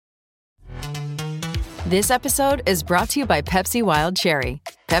This episode is brought to you by Pepsi Wild Cherry.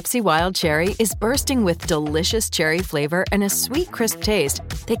 Pepsi Wild Cherry is bursting with delicious cherry flavor and a sweet, crisp taste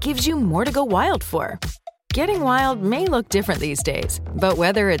that gives you more to go wild for. Getting wild may look different these days, but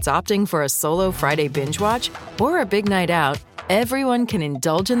whether it's opting for a solo Friday binge watch or a big night out, everyone can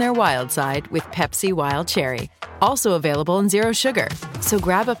indulge in their wild side with Pepsi Wild Cherry. Also available in Zero Sugar. So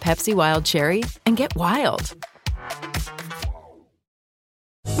grab a Pepsi Wild Cherry and get wild.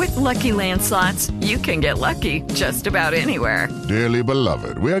 With Lucky Land Slots, you can get lucky just about anywhere. Dearly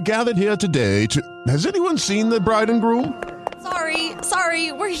beloved, we are gathered here today to... Has anyone seen the bride and groom?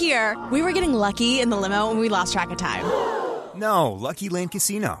 Sorry, we're here. We were getting lucky in the limo and we lost track of time. No, Lucky Land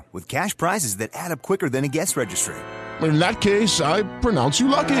Casino, with cash prizes that add up quicker than a guest registry. In that case, I pronounce you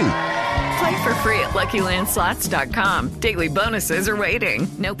lucky. Play for free at LuckyLandSlots.com. Daily bonuses are waiting.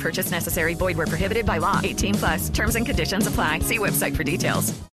 No purchase necessary. Void where prohibited by law. 18+. Terms and conditions apply. See website for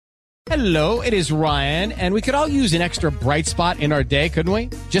details. Hello, it is Ryan, and we could all use an extra bright spot in our day, couldn't we?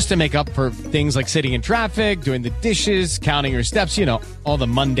 Just to make up for things like sitting in traffic, doing the dishes, counting your steps, you know, all the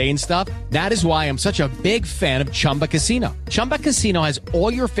mundane stuff. That is why I'm such a big fan of Chumba Casino. Chumba Casino has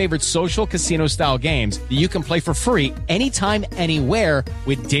all your favorite social casino-style games that you can play for free anytime, anywhere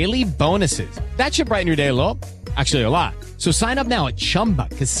with daily bonuses. That should brighten your day a little. Actually, a lot. So sign up now at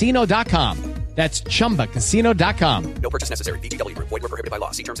ChumbaCasino.com. That's ChumbaCasino.com. No purchase necessary. VGW Group. Void where prohibited by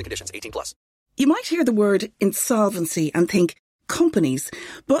law. See terms and conditions. 18+. You might hear the word insolvency and think companies,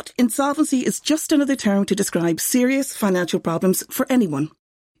 but insolvency is just another term to describe serious financial problems for anyone.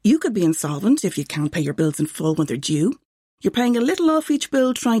 You could be insolvent if you can't pay your bills in full when they're due. You're paying a little off each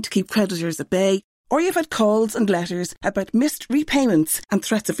bill trying to keep creditors at bay, or you've had calls and letters about missed repayments and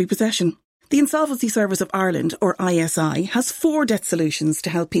threats of repossession. The Insolvency Service of Ireland, or ISI, has 4 debt solutions to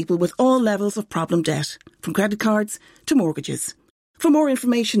help people with all levels of problem debt, from credit cards to mortgages. For more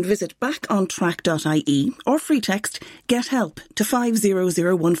information, visit backontrack.ie or free text GET HELP to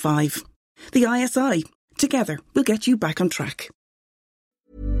 50015. The ISI. Together, we'll get you back on track.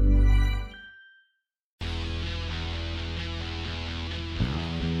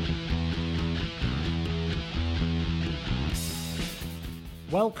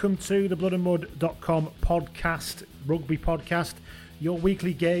 Welcome to the bloodandmud.com podcast, rugby podcast, your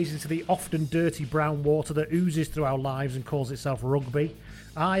weekly gaze into the often dirty brown water that oozes through our lives and calls itself rugby.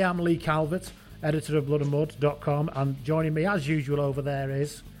 I am Lee Calvert, editor of bloodandmud.com, and joining me as usual over there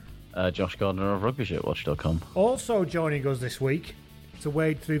is... Josh Gardner of rugbyshirtwatch.com. Also joining us this week to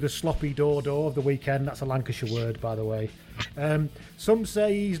wade through the sloppy door of the weekend. That's a Lancashire word, by the way. Some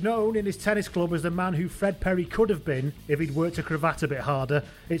say he's known in his tennis club as the man who Fred Perry could have been if he'd worked a cravat a bit harder.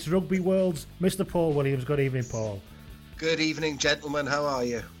 It's Rugby World's Mr. Paul Williams. Good evening, Paul. Good evening, gentlemen. How are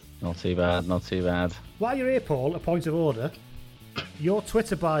you? Not too bad, not too bad. While you're here, Paul, a point of order. Your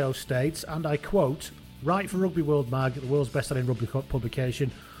Twitter bio states, and I quote, "Write for Rugby World Mag, the world's best-selling rugby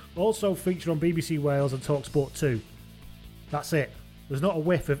publication. Also featured on BBC Wales and TalkSport 2. That's it. There's not a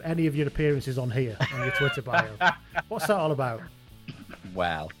whiff of any of your appearances on here, on your Twitter bio. What's that all about?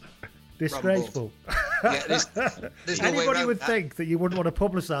 Wow. Disgraceful. Yeah, there's no Anybody would think that you wouldn't want to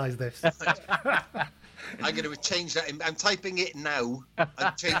publicise this. I'm going to change that. I'm typing it now.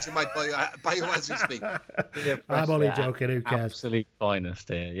 I'm changing my bio as we speak. I'm only joking. Who cares? Absolute finest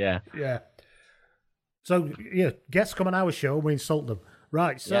here, yeah. Yeah. So, yeah, guests come on our show and we insult them.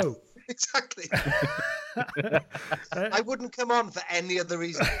 Right, so... Yeah. Exactly. I wouldn't come on for any other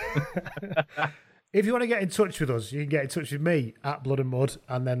reason. If you want to get in touch with us, you can get in touch with me at Blood and Mud,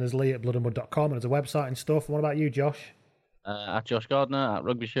 and then there's Lee at bloodandmud.com, and there's a website and stuff. And what about you, Josh? At Josh Gardner, at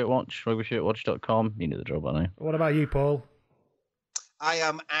RugbyShirtWatch, RugbyShirtWatch.com. You know the drill by now. What about you, Paul? I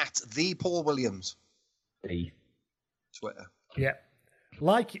am at the Paul Williams. Twitter. Yeah.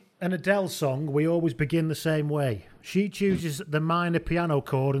 Like an Adele song, we always begin the same way. She chooses the minor piano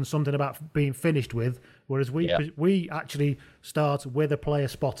chord and something about being finished with, whereas we actually start with a player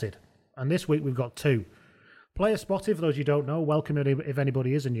spotted. And this week we've got 2. Player spotted, for those you don't know, welcome if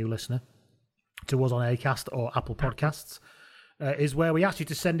anybody is a new listener to us on Acast or Apple Podcasts, is where we ask you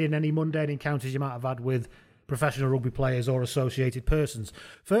to send in any mundane encounters you might have had with professional rugby players or associated persons.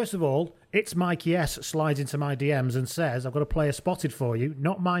 First of all, it's Mikey S slides into my DMs and says, I've got a player spotted for you,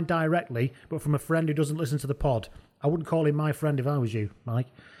 not mine directly, but from a friend who doesn't listen to the pod. I wouldn't call him my friend if I was you, Mike.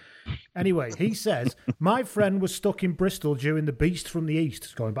 Anyway, he says, my friend was stuck in Bristol during the Beast from the East.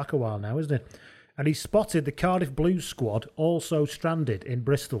 It's going back a while now, isn't it? And he spotted the Cardiff Blues squad also stranded in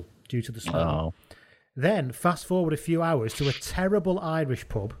Bristol due to the storm. Oh. Then, fast forward a few hours to a terrible Irish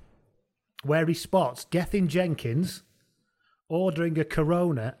pub where he spots Gethin Jenkins ordering a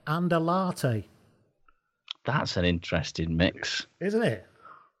Corona and a latte. That's an interesting mix. Isn't it?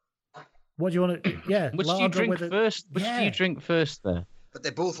 What do you want to? Yeah, Which do you drink first? Which do you drink first, there? But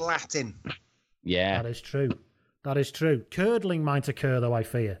they're both Latin. Yeah, that is true. That is true. Curdling might occur, though. I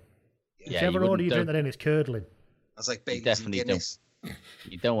fear. Yeah, Whichever order you drink that in, it's curdling. That's like Baileys definitely and Guinness.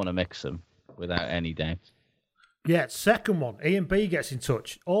 You don't want to mix them without any doubt. Yeah, second one. Ian B gets in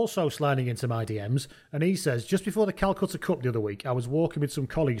touch, also sliding into my DMs, and he says, just before the Calcutta Cup the other week, I was walking with some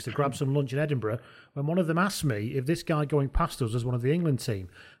colleagues to grab some lunch in Edinburgh when one of them asked me if this guy going past us was one of the England team.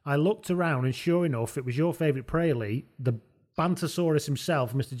 I looked around and sure enough, it was your favourite prayer, Lee, the Bantosaurus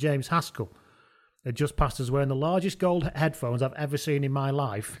himself, Mr. James Haskell. Had just passed us wearing the largest gold headphones I've ever seen in my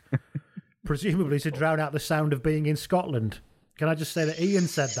life, presumably to drown out the sound of being in Scotland. Can I just say that Ian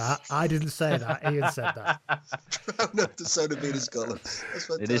said that? I didn't say that. Ian said that. Drown out the sound of being in Scotland. That's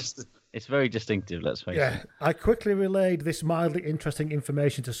fantastic. It's very distinctive, let's face it. I quickly relayed this mildly interesting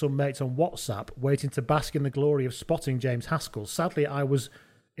information to some mates on WhatsApp, waiting to bask in the glory of spotting James Haskell. Sadly, I was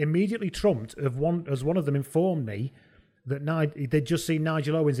immediately trumped as one of them informed me that they'd just seen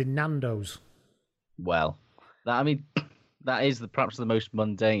Nigel Owens in Nando's. Well, that is perhaps the most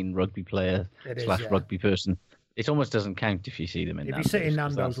mundane rugby player / rugby person. It almost doesn't count if you see them in Nando's. If you sit in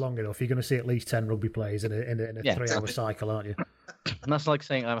Nando's long enough, you're going to see at least 10 rugby players in a 3-hour cycle, aren't you? And that's like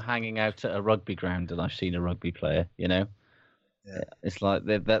saying I'm hanging out at a rugby ground and I've seen a rugby player, you know? Yeah. It's like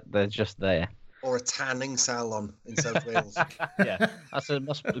they're just there. Or a tanning salon in South Wales. Yeah, that's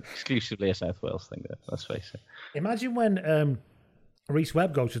exclusively a South Wales thing, though, let's face it. Imagine when Rhys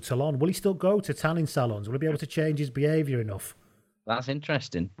Webb goes to Toulon. Will he still go to tanning salons? Will he be able to change his behaviour enough? That's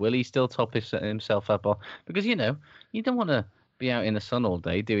interesting. Will he still top himself up? Because, you don't want to be out in the sun all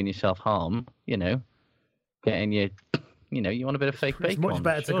day doing yourself harm, getting your... you want a bit of fake bacon. It's much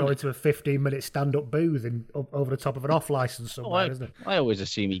better to go into a 15-minute stand-up booth over the top of an off-licence somewhere, isn't it? I always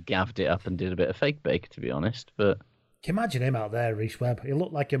assume he gaffed it up and did a bit of fake bacon, to be honest, but... Can you imagine him out there, Rhys Webb? He'll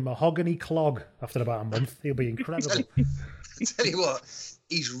look like a mahogany clog after about a month. He'll be incredible. I tell you what,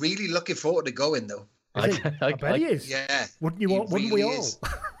 he's really looking forward to going, though. I bet he is. Yeah. Wouldn't we all?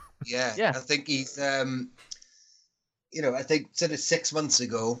 Yeah. I think he's, I think sort of 6 months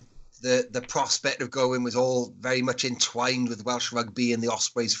ago, the prospect of going was all very much entwined with Welsh rugby and the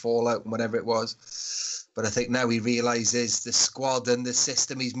Ospreys fallout and whatever it was. But I think now he realises the squad and the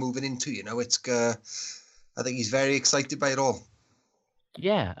system he's moving into, I think he's very excited by it all.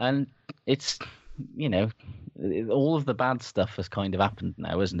 Yeah, and it's, all of the bad stuff has kind of happened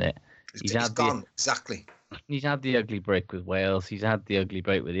now, isn't it? He's gone, exactly. He's had the ugly break with Wales. He's had the ugly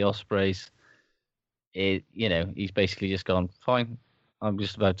break with the Ospreys. He's basically just gone, fine, I'm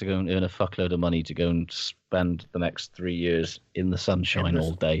just about to go and earn a fuckload of money to go and spend the next 3 years in the sunshine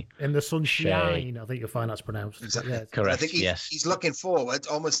all day. In the sunshine, I think you'll find that's pronounced. Exactly. Yeah, correct, I think he's looking forward,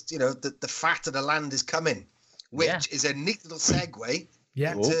 almost, the fat of the land is coming, which is a neat little segue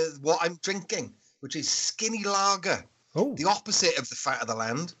to what I'm drinking, which is skinny lager. Oh. The opposite of the fat of the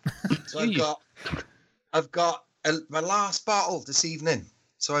land. So I've got my last bottle this evening.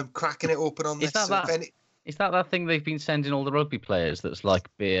 So I'm cracking it open on this. Is that thing they've been sending all the rugby players that's like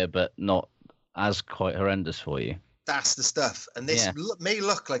beer but not as quite horrendous for you? That's the stuff. And this may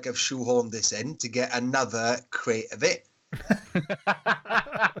look like I've shoehorned this in to get another crate of it.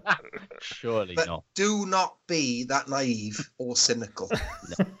 Surely but not. Do not be that naive or cynical.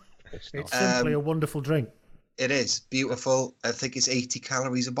 No, it's simply a wonderful drink. It is beautiful. I think it's 80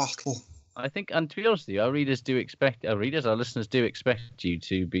 calories a bottle. I think, and to be honest with you, our listeners do expect you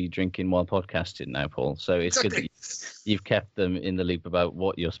to be drinking while podcasting now, Paul. So it's good that you've kept them in the loop about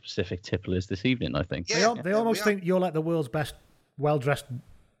what your specific tipple is this evening, I think. Yeah, they almost think you're like the world's best well-dressed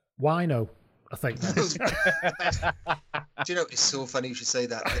wino, I think. Do you know, it's so funny you should say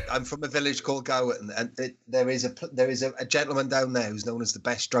that. I'm from a village called Gowerton, and there is a gentleman down there who's known as the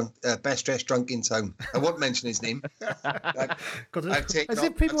best dressed drunk in town. I won't mention his name. As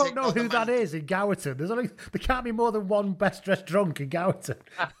if people won't know who that is in Gowerton. There can't be more than one best dressed drunk in Gowerton.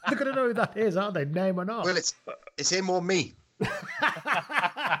 They're going to know who that is, aren't they? Name or not. Well, it's him or me.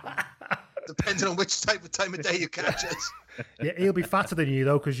 Depending on which time of day you catch us. Yeah, he'll be fatter than you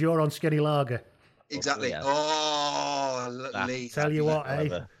though, because you're on skinny lager. Exactly. Lee. Tell you what,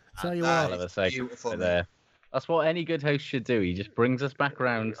 Tell you what. Beautiful. There. That's what any good host should do. He just brings us back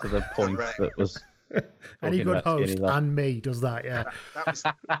around to the point that was. Any good host and me does that, yeah.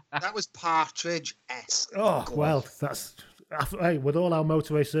 That was Partridge-esque. Oh, well, that's. Hey, with all our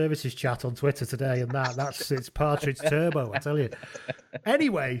motorway services chat on Twitter today and it's Partridge Turbo, I tell you.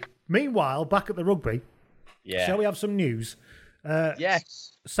 Anyway, meanwhile, back at the rugby, shall we have some news?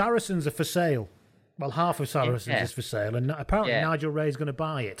 Yes. Saracens are for sale. Well, half of Saracens is for sale, and apparently Nigel Ray's going to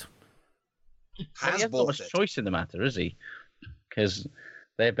buy it. He hasn't got much choice in the matter, is he? Because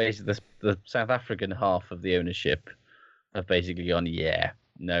they're basically the South African half of the ownership have basically gone,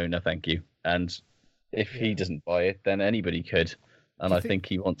 no, thank you. And if he doesn't buy it, then anybody could. And I think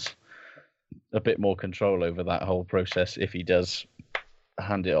he wants a bit more control over that whole process if he does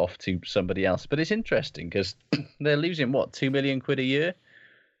hand it off to somebody else. But it's interesting because they're losing, £2 million a year?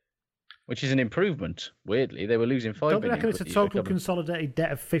 Which is an improvement, weirdly. They were losing 5 million. Don't you reckon it's a total consolidated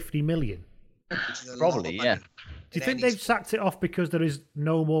debt of 50 million? Probably, yeah. Do you think they've sacked it off because there is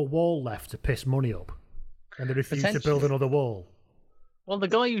no more wall left to piss money up? And they refuse to build another wall? Well, the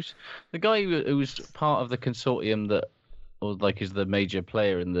guy who was part of the consortium that, or like is the major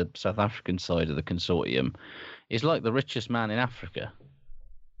player in the South African side of the consortium, is like the richest man in Africa.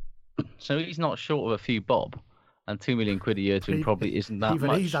 So he's not short of a few bob, and £2 million a year to him probably isn't that even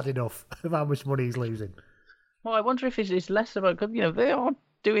much. He's had enough of how much money he's losing. Well, I wonder if it's less about, because they are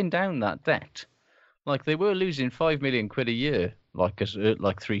doing down that debt. Like they were losing £5 million a year,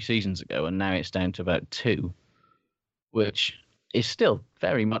 like 3 seasons ago, and now it's down to about 2, which is still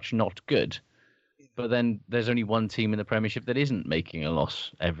very much not good. But then there's only one team in the Premiership that isn't making a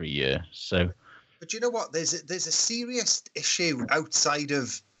loss every year. So, but you know what? There's a serious issue outside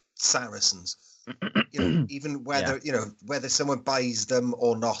of Saracens. Even whether whether someone buys them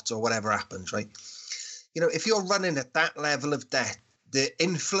or not, or whatever happens, right? If you're running at that level of debt, the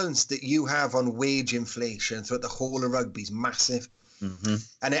influence that you have on wage inflation throughout the whole of rugby is massive. Mm-hmm.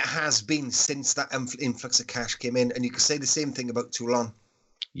 And it has been since that influx of cash came in. And you could say the same thing about Toulon.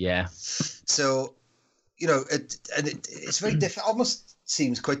 Yeah. So, it's very difficult. Almost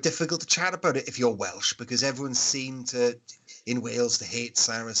seems quite difficult to chat about it if you're Welsh, because everyone seemed to, in Wales, to hate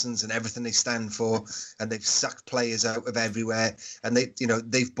Saracens and everything they stand for, and they've sucked players out of everywhere. And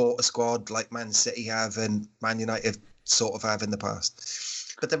they've bought a squad like Man City have and Man United sort of have in the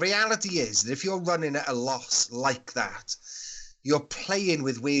past. But the reality is that if you're running at a loss like that, you're playing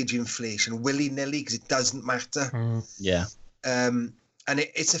with wage inflation willy-nilly because it doesn't matter. Yeah. And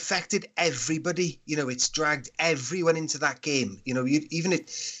it's affected everybody. It's dragged everyone into that game. You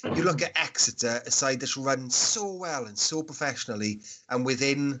look at Exeter, a side that's run so well and so professionally, and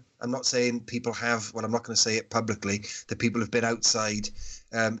within, I'm not saying people have, well, I'm not going to say it publicly, that people have been outside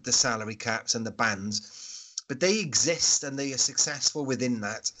the salary caps and the bans, but they exist and they are successful within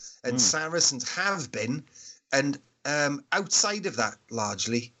that. And Saracens have been, and outside of that,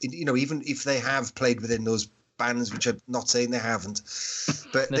 largely, even if they have played within those bans, which I'm not saying they haven't,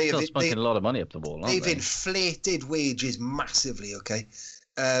 but they're still spunking a lot of money up the wall, aren't they? They've inflated wages massively, okay?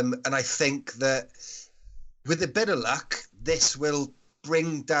 And I think that with a bit of luck, this will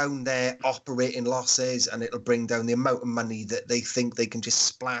bring down their operating losses, and it'll bring down the amount of money that they think they can just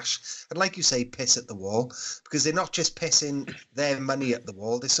splash. And like you say, piss at the wall, because they're not just pissing their money at the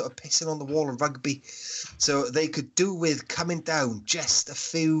wall, they're sort of pissing on the wall of rugby. So they could do with coming down just a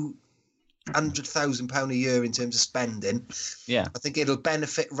few £100,000 a year in terms of spending. Yeah. I think it'll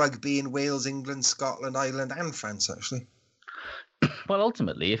benefit rugby in Wales, England, Scotland, Ireland and France, actually. Well,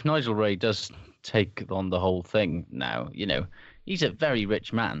 ultimately, if Nigel Ray does take on the whole thing now, he's a very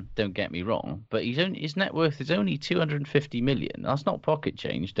rich man, don't get me wrong, but his net worth is only 250 million. That's not pocket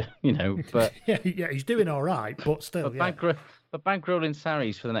change, but yeah, he's doing all right, but still, But bankrolling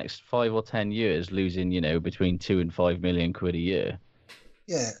Sarries for the next 5 or 10 years, losing, between 2 and 5 million quid a year.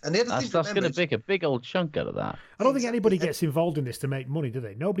 Yeah, and the other that's going to make a big old chunk out of that. I don't think anybody gets involved in this to make money, do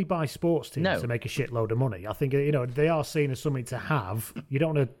they? Nobody buys sports teams to make a shitload of money. I think they are seen as something to have. You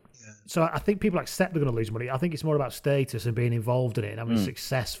don't want to. Yeah. So I think people accept they're going to lose money. I think it's more about status and being involved in it and having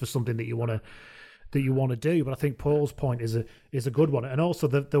success for something that you want to do. But I think Paul's point is a good one, and also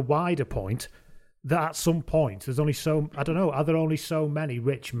the wider point that at some point there's only are there only so many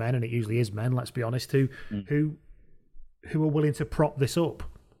rich men, and it usually is men, let's be honest, who are willing to prop this up.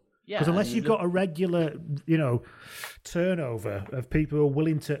 Because unless you've got a regular, turnover of people who are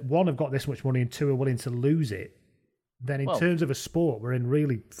willing to, one, have got this much money, and two, are willing to lose it, then in terms of a sport, we're in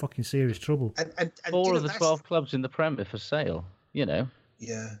really fucking serious trouble. And 4 of the 12 clubs in the Prem are for sale, Yeah.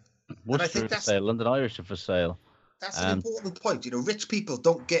 Worcester are for sale, London Irish are for sale. That's an important point. Rich people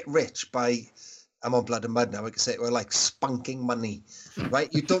don't get rich by... I'm on Blood and Mud now. I can say it. We're like spunking money, right?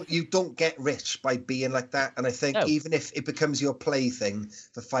 You don't get rich by being like that. And I think even if it becomes your plaything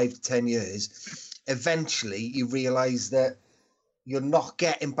for 5 to 10 years, eventually you realise that you're not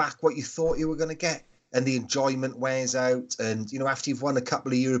getting back what you thought you were going to get, and the enjoyment wears out. And after you've won a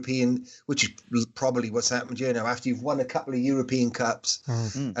couple of European, which is probably what's happened here now, after you've won a couple of European Cups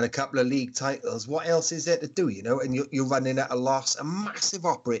and a couple of league titles, what else is there to do? And you're running at a loss, a massive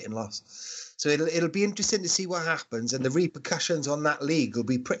operating loss. So it'll be interesting to see what happens, and the repercussions on that league will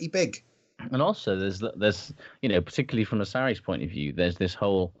be pretty big. And also, there's particularly from the Sarries point of view, there's this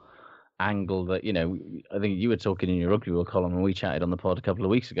whole angle that I think you were talking in your Rugby World column, and we chatted on the pod a couple of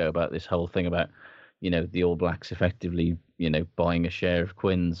weeks ago about this whole thing about the All Blacks effectively buying a share of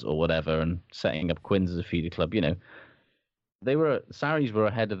Quins or whatever and setting up Quins as a feeder club. Sarries were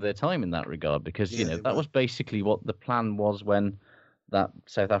ahead of their time in that regard because that was basically what the plan was when that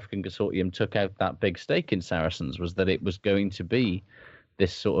South African consortium took out that big stake in Saracens, was that it was going to be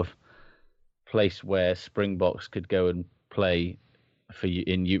this sort of place where Springboks could go and play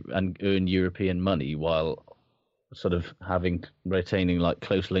and earn European money while sort of retaining like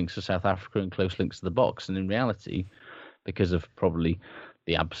close links to South Africa and close links to the Boks. And in reality, because of probably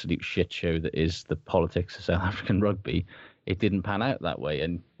the absolute shit show that is the politics of South African rugby, it didn't pan out that way.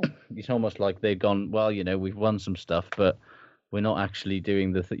 And it's almost like they've gone, well, we've won some stuff, but we're not actually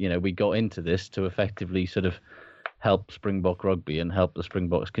doing we got into this to effectively sort of help Springbok rugby and help the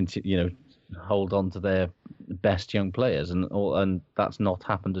Springboks continue, hold on to their best young players, and that's not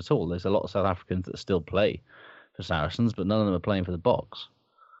happened at all. There's a lot of South Africans that still play for Saracens, but none of them are playing for the Boks.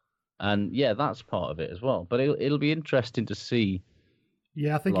 And yeah, that's part of it as well. But it'll be interesting to see.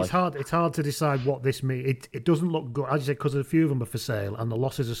 Yeah, I think it's hard. It's hard to decide what this means. It doesn't look good, as you said, because a few of them are for sale and the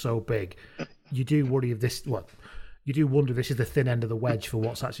losses are so big. You do worry if this. Well, you do wonder if this is the thin end of the wedge for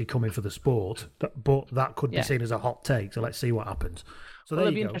what's actually coming for the sport. But that could be seen as a hot take. So let's see what happens. So there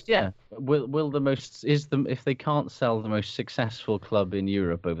you go. Yeah. Will if they can't sell the most successful club in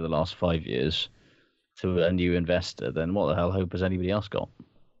Europe over the last 5 years to a new investor, then what the hell hope has anybody else got?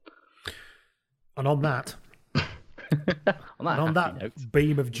 And on that. On that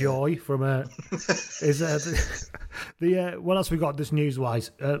beam of joy from what else we got this news wise?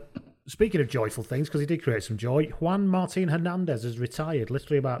 Speaking of joyful things, because he did create some joy, Juan Martin Hernandez has retired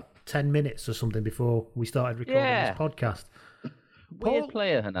literally about 10 minutes or something before we started recording this podcast. Weird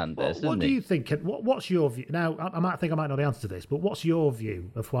player, Hernandez. What do you think? What's your view? Now, I might know the answer to this, but what's your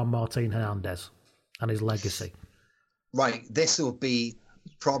view of Juan Martin Hernandez and his legacy? Right, this will be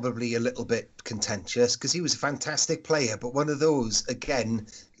probably a little bit contentious because he was a fantastic player, but one of those, again,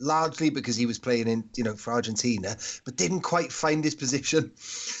 largely because he was playing in, for Argentina, but didn't quite find his position.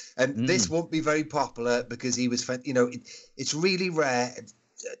 And this won't be very popular because he was, it's really rare.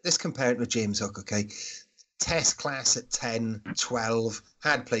 Let's compare it with James Hook, okay? Test class at 10, 12,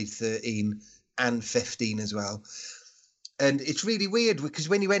 had played 13 and 15 as well. And it's really weird because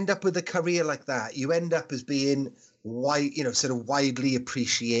when you end up with a career like that, you end up as being sort of widely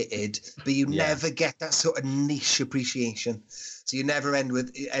appreciated, but you never get that sort of niche appreciation. So you never end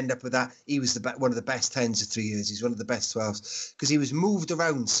up with that. He was one of the best 10s of 3 years. He's one of the best 12s because he was moved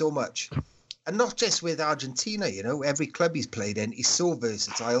around so much. And not just with Argentina, every club he's played in, he's so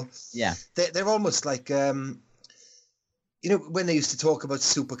versatile. Yeah. They're almost like, when they used to talk about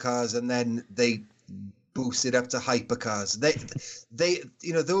supercars and then they boosted up to hypercars. They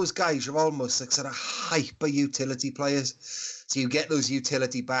those guys are almost like sort of hyper utility players. So you get those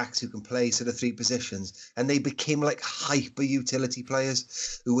utility backs who can play sort of three positions, and they became like hyper utility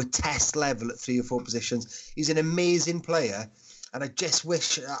players who were test level at 3 or 4 positions. He's an amazing player, and I just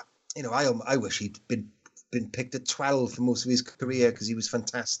wish, I wish he'd been picked at 12 for most of his career because he was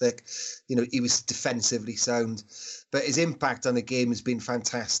fantastic. He was defensively sound, but his impact on the game has been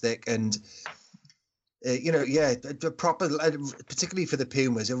fantastic. And proper, particularly for the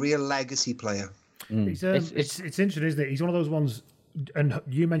Pumas, a real legacy player. It's interesting, isn't it? He's one of those ones, and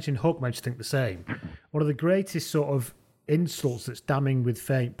you mentioned Hook, I think the same. One of the greatest sort of insults that's damning with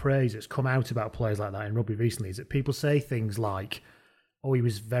faint praise that's come out about players like that in rugby recently is that people say things like, "Oh, he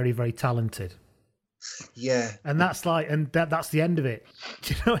was very, very talented." Yeah, and that's that's the end of it.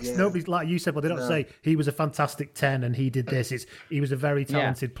 It's nobody's, like you said, but they don't say he was a fantastic 10 and he did this. He was a very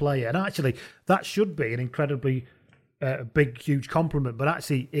talented player, and actually that should be an incredibly big, huge compliment. But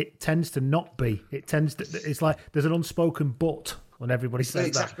actually, it tends to not be. It's like there's an unspoken but when everybody says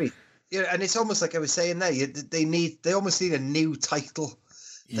exactly. That. Yeah, and it's almost like I was saying there. They almost need a new title.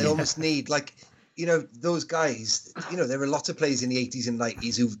 They almost need those guys, there were a lot of players in the 80s and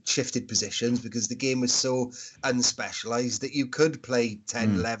 90s who shifted positions because the game was so unspecialized that you could play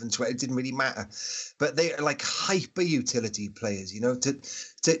 10, 11, 12. It didn't really matter. But they are like hyper utility players,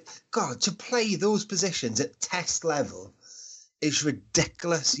 to play those positions at test level is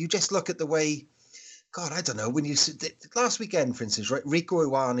ridiculous. You just look at the way, God, I don't know. When last weekend, for instance, right, Rico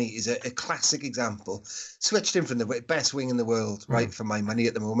Ioane is a classic example. Switched him from the best wing in the world, right, for my money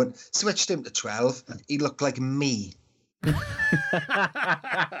at the moment. Switched him to 12. He looked like me.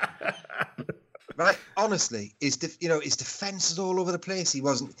 Right, honestly, his defense is all over the place. He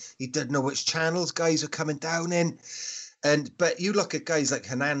didn't know which channels guys were coming down in. But you look at guys like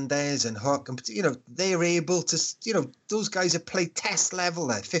Hernandez and Hook, and they're able to, those guys have played test level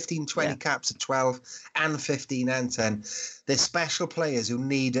there, 15, 20 caps at 12 and 15 and 10. They're special players who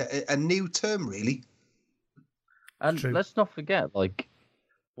need a new term, really. And let's not forget,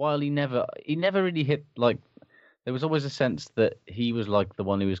 while he never really hit, there was always a sense that he was the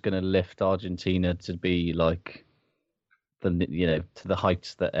one who was going to lift Argentina to be to the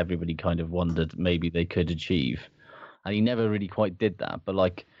heights that everybody kind of wondered maybe they could achieve. And he never really quite did that.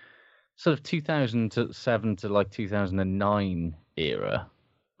 But sort of 2007 to 2009 era,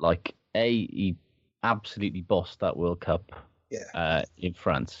 he absolutely bossed that World Cup. Yeah. In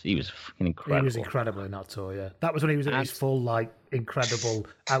France, he was fucking incredible. He was incredible in that tour. Yeah, that was when he was at his full incredible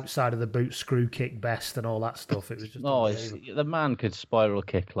outside of the boot screw kick best and all that stuff. It was just the man could spiral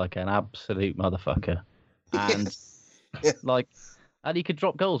kick like an absolute motherfucker, and and he could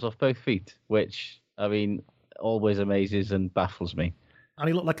drop goals off both feet, which always amazes and baffles me. And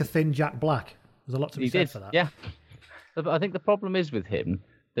he looked like a thin Jack Black. There's a lot to be said for that. Yeah, but I think the problem is with him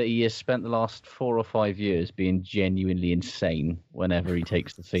that he has spent the last 4 or 5 years being genuinely insane whenever he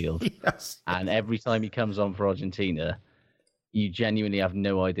takes the field. Yes. And every time he comes on for Argentina, you genuinely have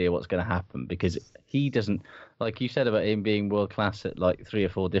no idea what's going to happen, because he doesn't, like you said about him being world-class at 3 or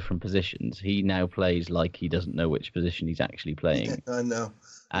 4 different positions, he now plays like he doesn't know which position he's actually playing. I know.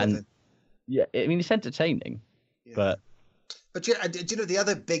 And it's entertaining, but do you know the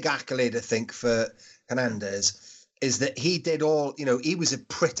other big accolade I think for Hernandez is that he did all, he was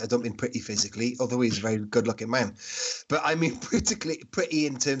I don't mean pretty physically, although he's a very good-looking man, but I mean pretty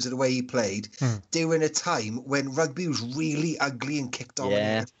in terms of the way he played during a time when rugby was really ugly and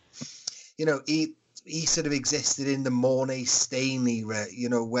kick-dominated. Yeah. He sort of existed in the Mornay Stain era,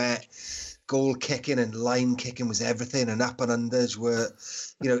 where goal kicking and line kicking was everything, and up and unders were,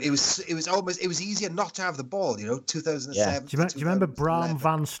 it was easier not to have the ball, 2007. Yeah. Do you remember Bram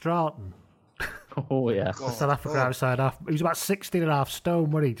van Straten? Oh, yeah. South Africa outside half. He was about 16 and a half stone,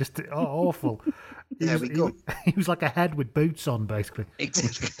 wasn't he? Just awful. He was like a head with boots on, basically.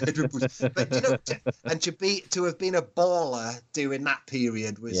 Exactly. But, and to have been a baller during that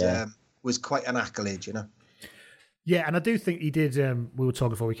period was quite an accolade, Yeah, and I do think he did. We were talking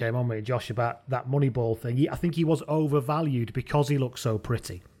before we came on with Josh about that Moneyball thing. I think he was overvalued because he looks so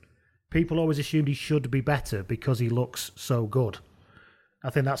pretty. People always assumed he should be better because he looks so good. I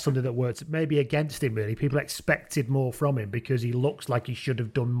think that's something that works maybe against him, really. People expected more from him because he looks like he should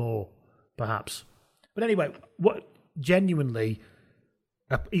have done more, perhaps. But anyway, genuinely,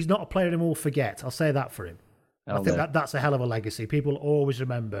 he's not a player anyone will forget. I'll say that for him. I think that's a hell of a legacy. People always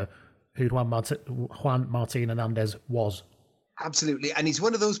remember who Juan Martin Hernandez was. Absolutely. And he's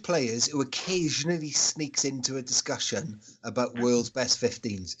one of those players who occasionally sneaks into a discussion about world's best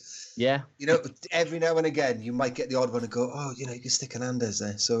 15s. Yeah. Every now and again, you might get the odd one and go, you can stick Hernandez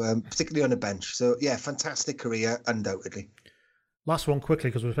there. So, particularly on the bench. So, yeah, fantastic career, undoubtedly. Last one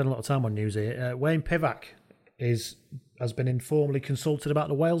quickly, because we've spent a lot of time on news here. Wayne Pivac has been informally consulted about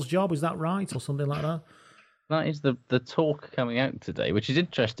the Wales job. Is that right? Or something like that? That is the talk coming out today, which is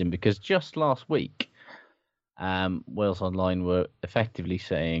interesting because just last week, Wales Online were effectively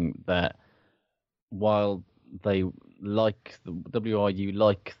saying that while they the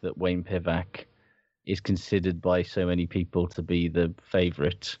WRU that Wayne Pivac is considered by so many people to be the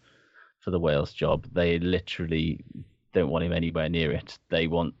favourite for the Wales job, they literally don't want him anywhere near it. They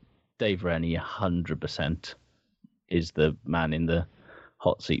want Dave Rennie 100% is the man in the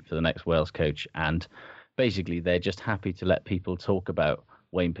hot seat for the next Wales coach, and basically they're just happy to let people talk about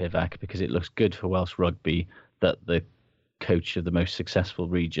Wayne Pivac because it looks good for Welsh rugby that the coach of the most successful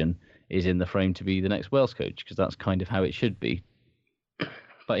region is in the frame to be the next Wales coach, because that's kind of how it should be.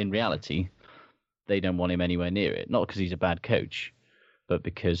 But in reality, they don't want him anywhere near it. Not because he's a bad coach, but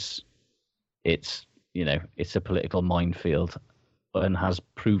because it's a political minefield and has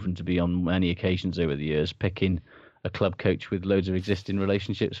proven to be on many occasions over the years, picking a club coach with loads of existing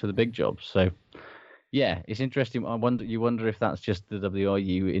relationships for the big jobs. So, yeah, it's interesting. You wonder if that's just the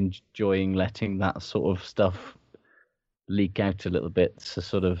WRU enjoying letting that sort of stuff leak out a little bit to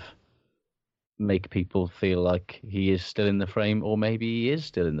sort of make people feel like he is still in the frame, or maybe he is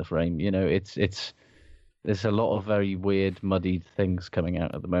still in the frame. There's a lot of very weird, muddied things coming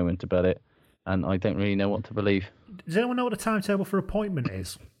out at the moment about it, and I don't really know what to believe. Does anyone know what the timetable for appointment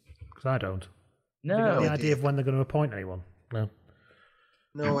is? Because I don't. No. Have you got any idea of when they're going to appoint anyone?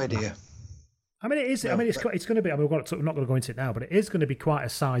 No idea. I mean, it is. I mean, it's going to be. I mean, we're not going to go into it now, but it is going to be quite a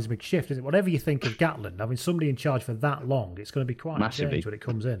seismic shift, isn't it? Whatever you think of Gatland, having somebody in charge for that long, it's going to be quite a change when it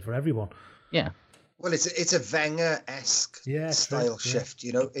comes in for everyone. Yeah. Well, it's a Wenger-esque style shift.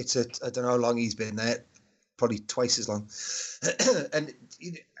 It's I don't know how long he's been there. probably twice as long. And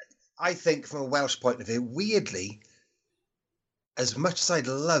I think from a Welsh point of view, weirdly, as much as I'd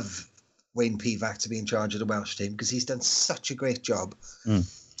love Wayne Pivac to be in charge of the Welsh team because he's done such a great job,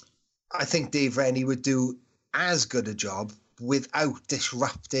 I think Dave Rennie would do as good a job without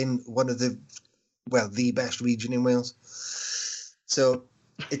disrupting one of the best region in Wales. So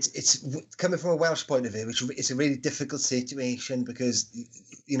it's coming from a Welsh point of view, it's a really difficult situation because,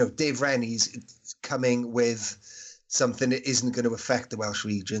 Dave Rennie's coming with something that isn't going to affect the Welsh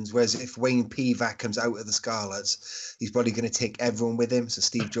regions. Whereas if Wayne Pivac comes out of the Scarlets, he's probably going to take everyone with him. So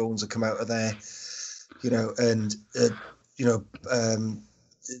Steve Jones will come out of there,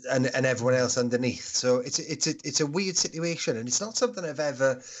 and everyone else underneath. So it's a weird situation, and it's not something I've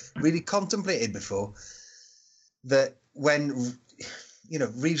ever really contemplated before. That when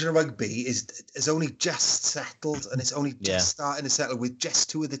regional rugby is only just settled, and it's only just starting to settle with just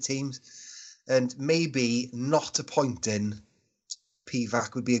two of the teams. And maybe not appointing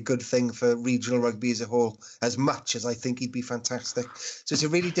Pivac would be a good thing for regional rugby as a whole, as much as I think he'd be fantastic. So it's a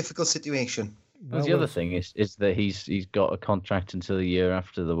really difficult situation. Well, the other thing is that he's got a contract until the year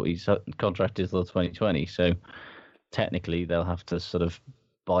after his contract is till 2020. So technically they'll have to sort of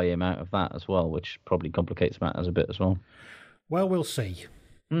buy him out of that as well, which probably complicates matters a bit as well. Well, we'll see.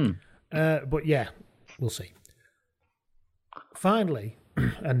 But yeah, we'll see. Finally,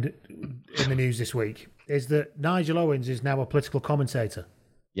 and in the news this week, is that Nigel Owens is now a political commentator.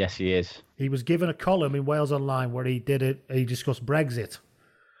 Yes, he is. He was given a column in Wales Online where he discussed Brexit.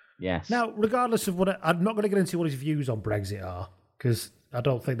 Yes. Now, regardless of I'm not going to get into what his views on Brexit are, because I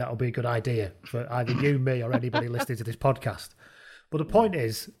don't think that will be a good idea for either you, me, or anybody listening to this podcast. But the point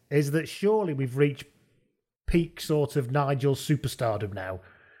is that surely we've reached peak sort of Nigel superstardom now,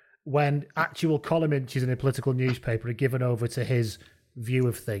 when actual column inches in a political newspaper are given over to his view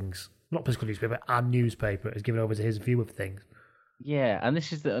of things. Not political newspaper, and newspaper is given over to his view of things. Yeah, and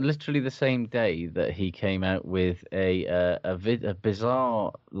this is literally the same day that he came out with a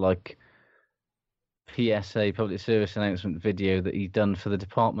bizarre PSA, public service announcement video that he'd done for the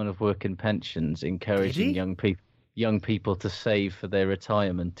Department of Work and Pensions, encouraging young people to save for their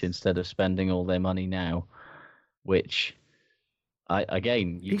retirement instead of spending all their money now. Which,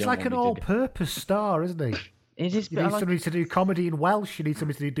 he's like an all-purpose star, isn't he? It is. You need somebody to do comedy in Welsh. You need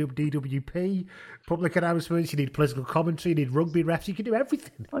somebody to do DWP, public announcements. You need political commentary. You need rugby refs. You can do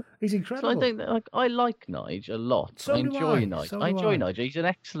everything. He's incredible. So I like Nige a lot. So I enjoy Nige. I enjoy Nige. He's an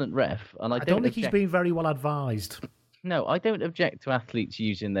excellent ref, and I don't think he's been very well advised. No, I don't object to athletes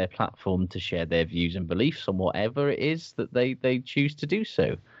using their platform to share their views and beliefs on whatever it is that they choose to do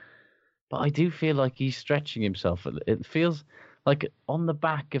so. But I do feel like he's stretching himself. It feels like on the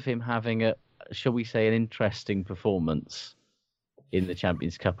back of him having shall we say, an interesting performance in the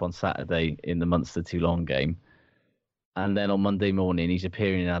Champions Cup on Saturday in the Munster Toulon game. And then on Monday morning, he's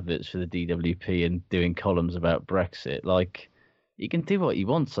appearing in adverts for the DWP and doing columns about Brexit. Like, he can do what he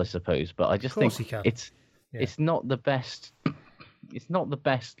wants, I suppose. But I just think it's not the best. It's not the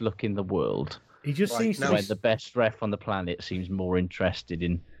best look in the world. He just seems to when the best ref on the planet seems more interested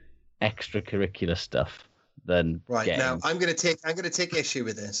in extracurricular stuff than right now. I'm going to take issue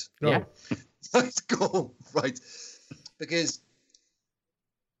with this. Yeah. Let's go. Right. Because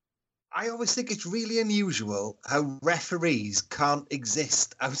I always think it's really unusual how referees can't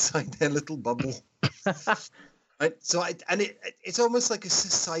exist outside their little bubble. Right? So it's almost like a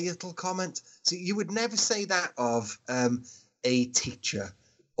societal comment. So you would never say that of a teacher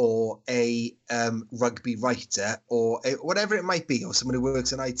or a rugby writer or whatever it might be, or someone who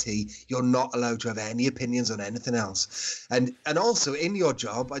works in IT. You're not allowed to have any opinions on anything else. And also in your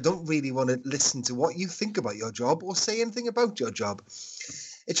job, I don't really want to listen to what you think about your job or say anything about your job.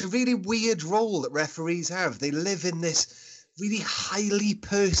 It's a really weird role that referees have. They live in this really highly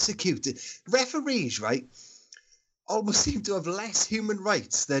persecuted... Referees, right, almost seem to have less human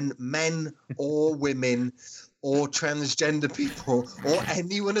rights than men or women or transgender people or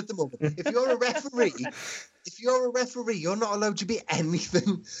anyone at the moment. If you're a referee, you're not allowed to be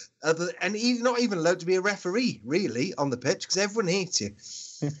anything other, and you're not even allowed to be a referee, really, on the pitch, because everyone hates you.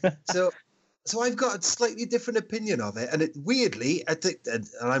 So I've got a slightly different opinion of it, and weirdly, I think, and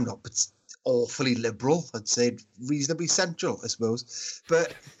I'm not awfully liberal, I'd say reasonably central, I suppose,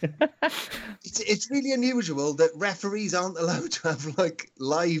 but it's really unusual that referees aren't allowed to have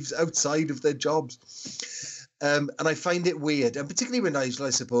lives outside of their jobs. And I find it weird, and particularly with Nigel,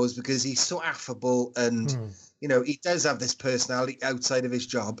 I suppose, because he's so affable and, he does have this personality outside of his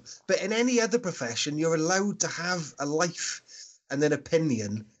job. But in any other profession, you're allowed to have a life and an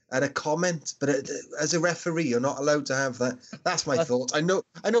opinion and a comment. But as a referee, you're not allowed to have that. That's my thought. I know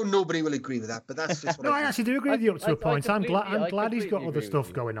nobody will agree with that, but that's just what I actually do agree with you up to a point. I'm glad he's got other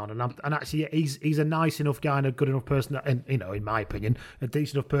stuff going on, and actually he's a nice enough guy and a good enough person, and in my opinion, a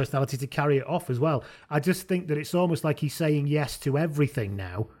decent enough personality to carry it off as well. I just think that it's almost like he's saying yes to everything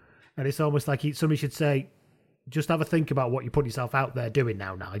now, and it's almost like somebody should say, just have a think about what you put yourself out there doing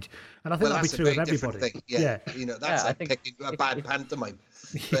now, Nige. And I think that'll be true of everybody. Yeah. That's like picking a bad pantomime.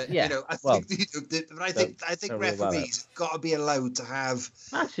 But I think referees have got to be allowed to have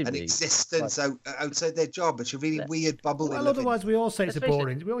an existence outside their job. It's a really weird bubble. Well, otherwise we all say it's a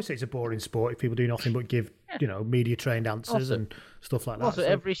boring. We always say it's a boring sport if people do nothing but give media trained answers and stuff like that. Also,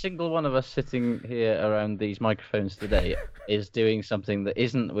 every single one of us sitting here around these microphones today is doing something that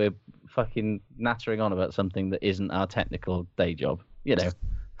isn't. We're fucking nattering on about something that isn't our technical day job.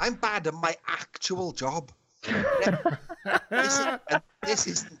 I'm bad at my actual job. This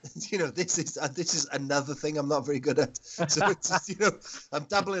is another thing I'm not very good at. So it's I'm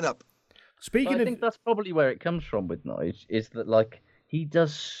doubling up. I think that's probably where it comes from with Nige, is that he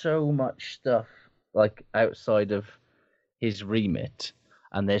does so much stuff outside of his remit,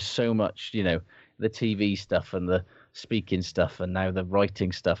 and there's so much the TV stuff and the speaking stuff and now the writing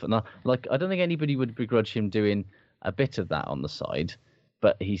stuff, and I don't think anybody would begrudge him doing a bit of that on the side,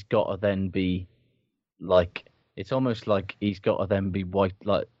 but he's got to then be it's almost like he's got to then be white,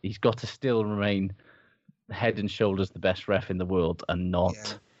 he's got to still remain head and shoulders the best ref in the world and not.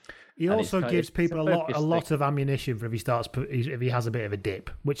 Yeah. He also gives people a lot of ammunition for if he has a bit of a dip,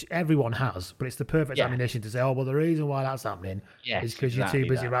 which everyone has, but it's the perfect ammunition to say, oh, well, the reason why that's happening is because you're too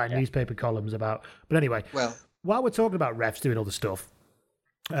busy writing newspaper columns about. But anyway, while we're talking about refs doing other stuff,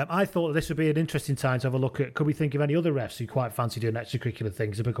 I thought this would be an interesting time to have a look at, could we think of any other refs who quite fancy doing extracurricular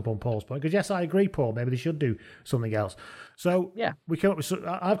things to pick up on Paul's point? Because yes, I agree, Paul, maybe they should do something else. So I've come up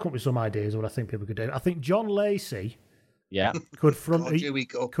with some ideas of what I think people could do. I think John Lacey could front a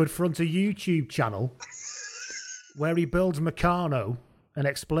YouTube channel where he builds Meccano and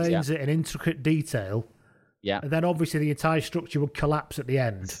explains it in intricate detail. Yeah. And then obviously the entire structure would collapse at the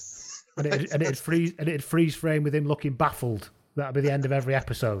end. And it'd freeze frame with him looking baffled. That'd be the end of every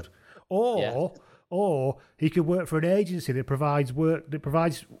episode. Or he could work for an agency that provides work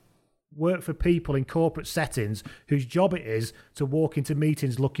for people in corporate settings whose job it is to walk into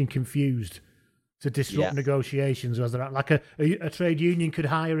meetings looking confused, to disrupt negotiations. As they're like a trade union could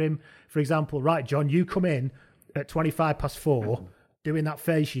hire him, for example. Right, John, you come in at 4:25 doing that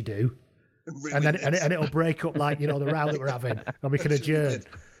face you do, and it'll break up the row that we're having, and we can adjourn.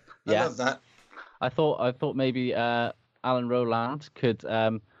 I love that. I thought maybe Alan Rowland could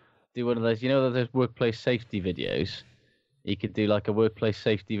do one of those. Those workplace safety videos. He could do a workplace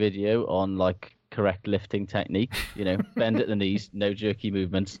safety video on correct lifting technique. Bend at the knees, no jerky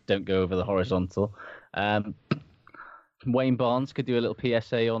movements, don't go over the horizontal. Wayne Barnes could do a little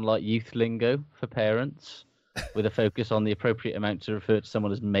PSA on youth lingo for parents, with a focus on the appropriate amount to refer to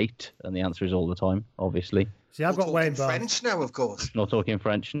someone as mate, and the answer is all the time, obviously. See, I've got Wayne Barnes. French now, of course. Not talking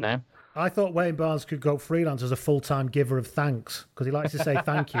French now. I thought Wayne Barnes could go freelance as a full-time giver of thanks, because he likes to say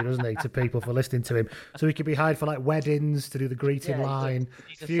thank you, doesn't he, to people for listening to him. So he could be hired for weddings to do the greeting line,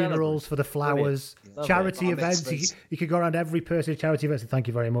 funerals for the flowers, charity events. He could go around every person at charity events and thank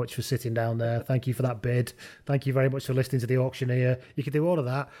you very much for sitting down there. Thank you for that bid. Thank you very much for listening to the auctioneer. You could do all of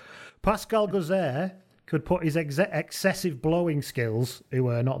that. Pascal Gauzet could put his excessive blowing skills, who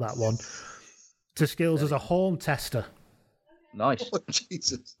were not that one, to skills as a horn tester. Nice. Oh,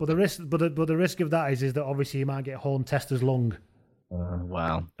 Jesus. But the risk of that is that obviously you might get horn tester's lung.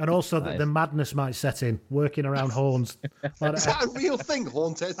 Wow. And also the madness might set in, working around horns. Is that a real thing,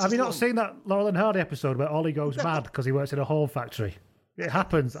 horn tester's Have you not seen that Laurel and Hardy episode where Ollie goes mad because he works in a horn factory? It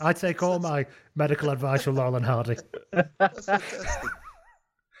happens. I take all my medical advice from Laurel and Hardy. That's fantastic.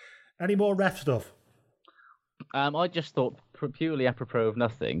 Any more ref stuff? I just thought, purely apropos of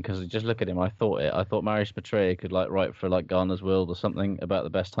nothing, because just look at him, I thought Marius Petrella could write for Garner's World or something about the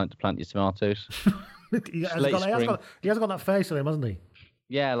best time to plant your tomatoes. he has got that face on him, hasn't he?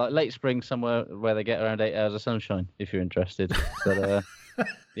 Yeah, late spring somewhere where they get around 8 hours of sunshine, if you're interested. But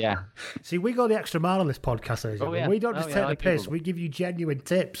yeah. See, we go the extra mile on this podcast. We don't just take the piss. We give you genuine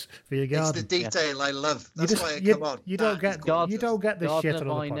tips for your garden. It's the detail I love. That's why I come on. You don't get this shit on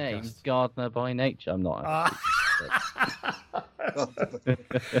the podcast. Name, gardener by nature. I'm not.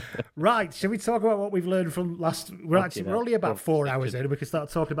 Right, shall we talk about what we've learned from last? We're only about 4 hours in, and we can start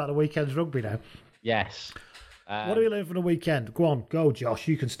talking about the weekend's rugby now. Yes. What do we learn from the weekend? Go, Josh.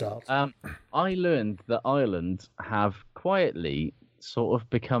 You can start. I learned that Ireland have quietly sort of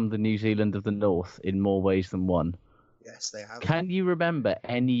become the New Zealand of the North in more ways than one. Yes, they have. Can you remember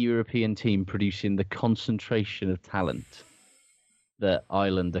any European team producing the concentration of talent that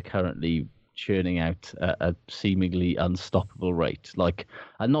Ireland are currently churning out at a seemingly unstoppable rate? Like,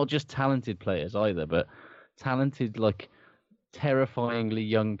 and not just talented players either, but talented, like, terrifyingly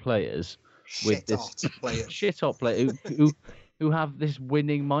young players with this shit-hot player who have this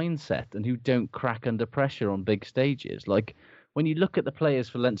winning mindset and who don't crack under pressure on big stages. Like, when you look at the players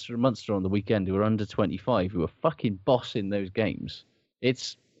for Leinster and Munster on the weekend who are under 25, who are fucking bossing those games,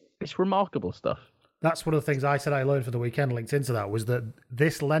 it's remarkable stuff. That's one of the things I said I learned for the weekend linked into that, was that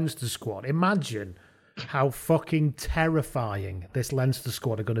this Leinster squad, imagine how fucking terrifying this Leinster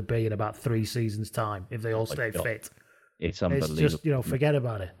squad are going to be in about 3 seasons' time if they all stay fit. It's unbelievable. It's just, forget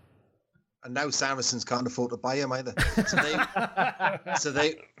about it. And now Saracens can't afford to buy him either. So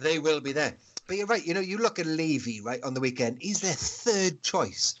they will be there. But you're right, you look at Levy, right, on the weekend, he's their third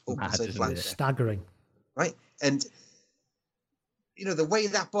choice opposite flanker. Staggering. Right? And, the way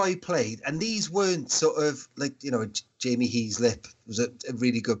that boy played, and these weren't sort of like, Jamie Heaslip was a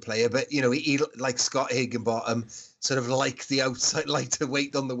really good player, but, he like Scott Higginbottom, sort of like the outside, lighter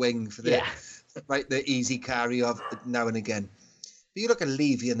weight on the wing for the easy carry of now and again. But you look at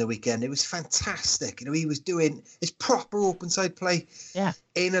Levy on the weekend, it was fantastic. He was doing his proper open side play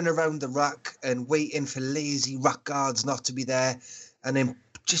in and around the ruck and waiting for lazy ruck guards not to be there, and then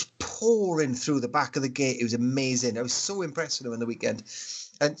just pouring through the back of the gate. It was amazing. I was so impressed with him on the weekend.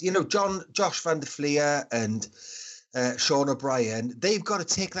 And, Josh van der Fleer and Sean O'Brien, they've got to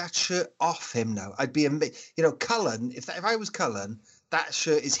take that shirt off him now. I'd be amazed. Cullen, if I was Cullen, that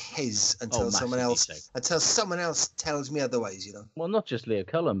shirt is his until someone else tells me otherwise. Well, not just Leo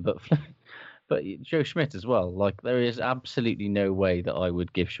Cullen, but Joe Schmidt as well. Like, there is absolutely no way that I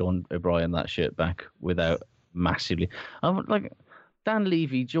would give Sean O'Brien that shirt back without massively. Like Dan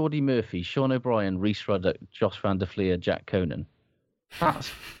Levy, Geordie Murphy, Sean O'Brien, Rhys Ruddock, Josh van der Fleer, Jack Conan.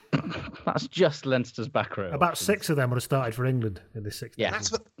 That's just Leinster's back row. About 6 of them would have started for England in this 60s. Yeah,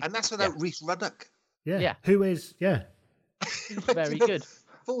 that's without Rhys Ruddock. Yeah. Who is? Yeah. Very good.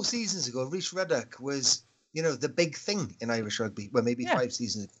 4 seasons ago, Rhys Ruddock was, the big thing in Irish rugby. Well, maybe 5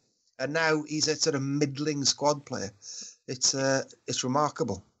 seasons ago. And now he's a sort of middling squad player. It's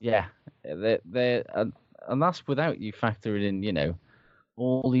remarkable. Yeah. And that's without you factoring in,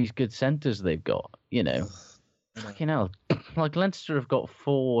 all these good centres they've got, Fucking hell. Like, Leinster have got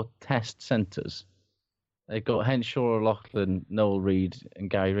 4 test centres. They've got Henshaw, O'Loughlin, Noel Reid and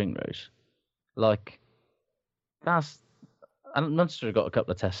Gary Ringrose. Like, and Munster have got a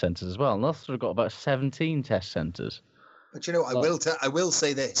couple of test centres as well. Munster have got about 17 test centres. But I will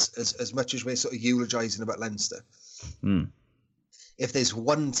say this, as much as we're sort of eulogising about Leinster. If there's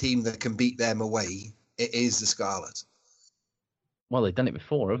one team that can beat them away, it is the Scarlets. Well, they've done it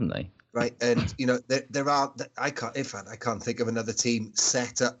before, haven't they? Right, and there are. I can't think of another team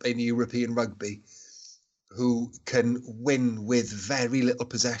set up in European rugby who can win with very little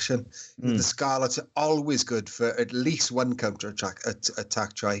possession. The Scarlets are always good for at least one counter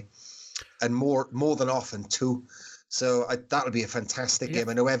attack try, and more than often 2. So that'll be a fantastic game.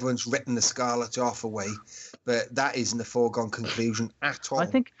 I know everyone's written the Scarlets off away, but that isn't a foregone conclusion at all.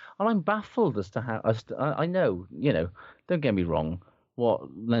 I'm baffled as to how. I know, don't get me wrong. What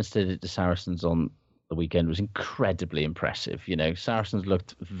Leinster did to Saracens on the weekend was incredibly impressive. Saracens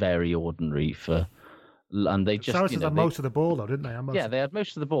looked very ordinary and they just. Saracens had most of the ball, though, didn't they? They had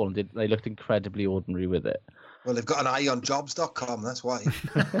most of the ball, and they looked incredibly ordinary with it. Well, they've got an eye on jobs.com, that's why.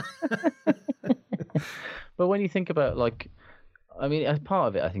 But when you think about, part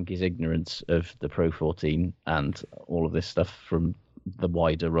of it, I think, is ignorance of the Pro 14 and all of this stuff from the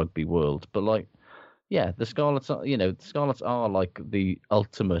wider rugby world. But, the Scarlets are like the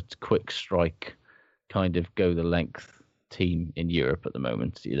ultimate quick strike kind of go the length team in Europe at the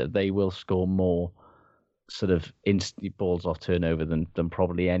moment. They will score more sort of instant balls off turnover than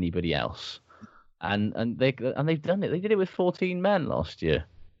probably anybody else. And they've done it. They did it with 14 men last year.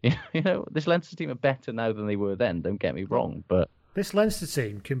 This Leinster team are better now than they were then, don't get me wrong, but this Leinster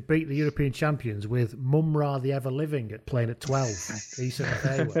team can beat the European champions with Mumra the Ever Living playing at 12. Eason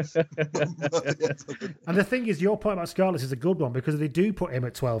And the thing is, your point about Scarlets is a good one, because if they do put him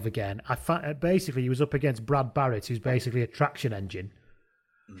at 12 again, basically he was up against Brad Barrett, who's basically a traction engine.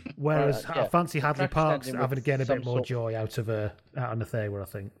 Whereas I fancy Hadley Parks having again a bit more joy out on the Thayer, I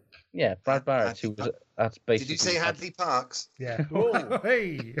think. Yeah, Brad Barrett, that's basically. Did you say Hadley Parks? Yeah. Oh,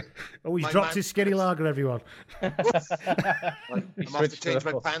 hey! Oh, he's dropped his skinny lager, everyone. I'm off to change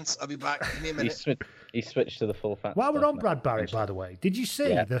my pants. I'll be back. Give me a minute. He switched to the full fat. While we're on Brad Barrett, by the way, did you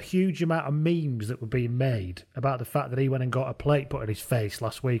see the huge amount of memes that were being made about the fact that he went and got a plate put in his face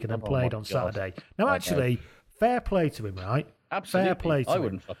last week and then played on Saturday? Now, actually, fair play to him, right? Absolutely. Fair play to I him.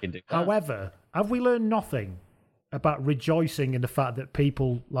 wouldn't fucking do that. However, have we learned nothing about rejoicing in the fact that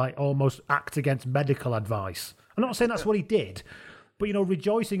people like almost act against medical advice? I'm not saying that's what he did, but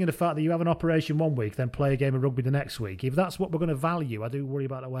rejoicing in the fact that you have an operation one week, then play a game of rugby the next week. If that's what we're going to value, I do worry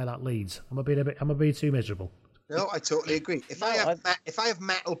about where that leads. I'm being too miserable. No, I totally agree. If I have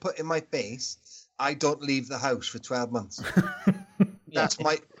metal put in my face, I don't leave the house for 12 months.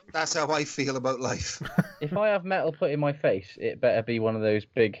 That's how I feel about life. If I have metal put in my face, it better be one of those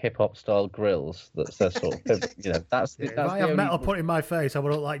big hip hop style grills that's sort of, that's. If I have metal put in my face, I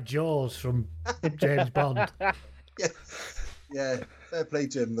would look like Jaws from James Bond. Yeah, fair play,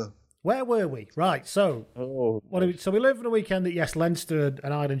 Jim. Though. Where were we? Right, so so we learned from the weekend that yes, Leinster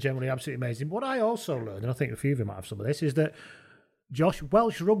and Ireland generally absolutely amazing. What I also learned, and I think a few of you might have some of this, is that Josh,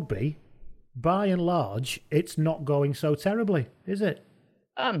 Welsh rugby, by and large, it's not going so terribly, is it?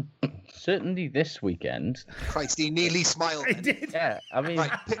 Certainly this weekend. Christ, he nearly smiled. He did. Yeah, I mean...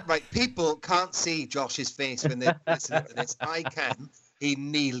 Right, people can't see Josh's face when they're listening to this. I can. He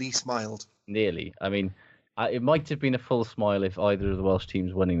nearly smiled. Nearly. I mean, it might have been a full smile if either of the Welsh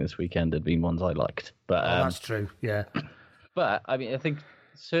teams winning this weekend had been ones I liked. But that's true, yeah. But, I mean, I think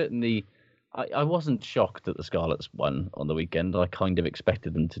certainly... I wasn't shocked that the Scarlets won on the weekend. I kind of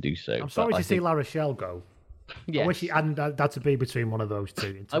expected them to do so. I'm sorry to see La Rochelle go. Yes. I wish he hadn't had to be between one of those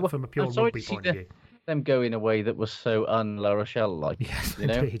two from a pure rugby point of view. Them go in a way that was so un-La Rochelle-like. Yes,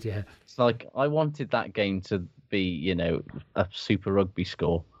 indeed, yeah. It's like, I wanted that game to be, a Super Rugby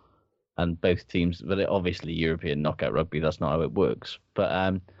score, and both teams, but obviously European knockout rugby, that's not how it works. But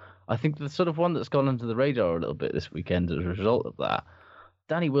I think the sort of one that's gone under the radar a little bit this weekend as a result of that,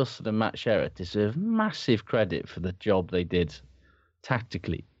 Danny Wilson and Matt Sherratt deserve massive credit for the job they did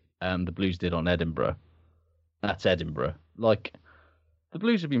tactically. The Blues did on Edinburgh. That's Edinburgh. Like, the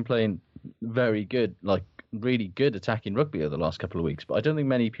Blues have been playing very good, like really good attacking rugby over the last couple of weeks, but I don't think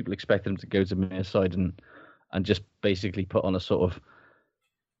many people expect them to go to Merseyside and just basically put on a sort of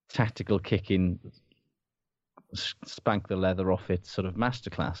tactical kicking, spank the leather off it sort of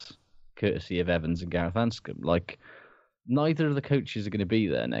masterclass, courtesy of Evans and Gareth Anscombe. Like, neither of the coaches are going to be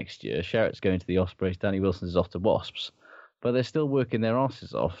there next year. Sherratt's going to the Ospreys, Danny Wilson is off to Wasps, but they're still working their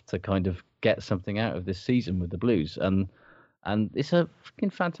asses off to kind of get something out of this season with the Blues. And it's a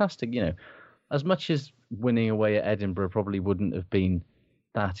freaking fantastic, as much as winning away at Edinburgh probably wouldn't have been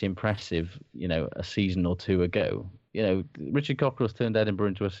that impressive, a season or two ago. Richard Cockerill's turned Edinburgh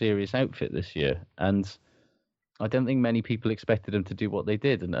into a serious outfit this year. And I don't think many people expected him to do what they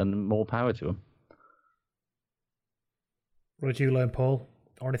did, and more power to him. What did you learn, Paul?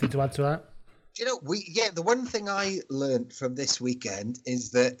 Or anything to add to that? The one thing I learned from this weekend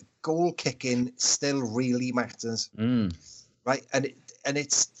is that goal kicking still really matters, right? And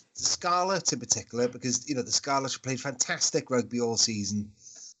it's the Scarlets in particular, because the Scarlets have played fantastic rugby all season,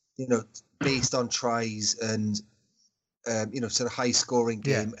 based on tries and sort of high scoring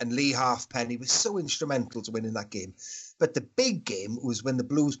game. Yeah. And Lee Halfpenny was so instrumental to winning that game. But the big game was when the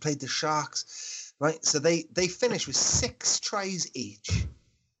Blues played the Sharks, right? So they finished with 6 tries each.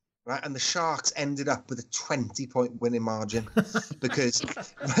 Right, and the Sharks ended up with a 20-point winning margin because,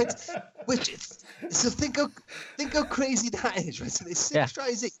 right, so think how crazy that is, right? So there's 6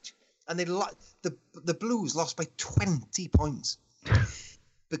 tries each, and the Blues lost by 20 points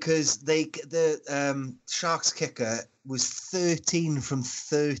because the Sharks kicker was 13 from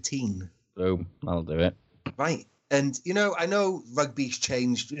 13. Boom, I'll do it. Right. And, I know rugby's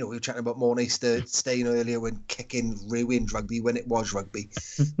changed. We were chatting about Mornay Steyn earlier when kicking ruined rugby when it was rugby.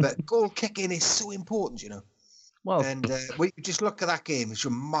 But goal kicking is so important, Well, and we just look at that game. It's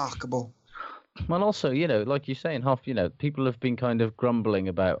remarkable. Well, also, like you're saying, people have been kind of grumbling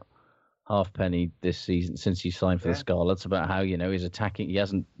about Halfpenny this season since he signed for the Scarlets about how, he's attacking. He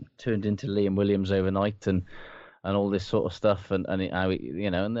hasn't turned into Liam Williams overnight and all this sort of stuff. And how,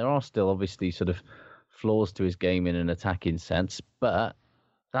 and there are still obviously sort of flaws to his game in an attacking sense, but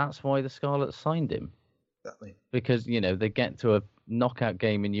that's why the Scarlets signed him. Exactly. Because, they get to a knockout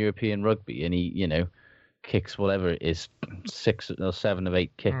game in European rugby and he, kicks whatever it is, 6 or 7 of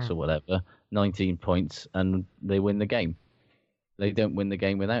 8 kicks or whatever, 19 points, and they win the game. They don't win the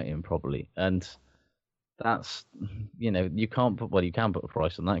game without him, probably. And that's, you can put a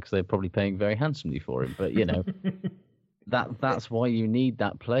price on that because they're probably paying very handsomely for him. But, that's why you need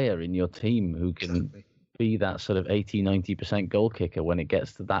that player in your team who can be that sort of 80-90% goal kicker when it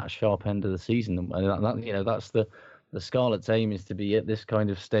gets to that sharp end of the season. And that's the Scarlets' aim, is to be at this kind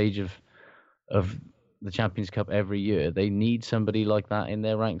of stage of the Champions Cup every year. They need somebody like that in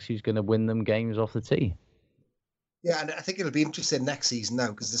their ranks who's going to win them games off the tee. Yeah, and I think it'll be interesting next season now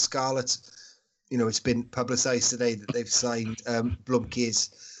because the Scarlets, it's been publicised today that they've signed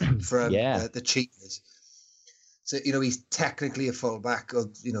Blomqvist from the Cheetahs. So, he's technically a fullback, or,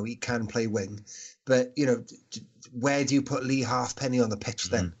 he can play wing. But, where do you put Lee Halfpenny on the pitch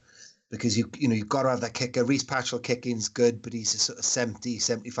then? Because, you've got to have that kicker. Reece Patchell kicking's good, but he's a sort of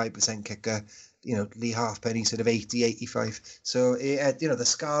 70-75% kicker. Lee Halfpenny sort of 80-85. So, the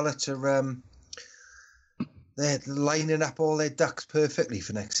Scarlets are they're lining up all their ducks perfectly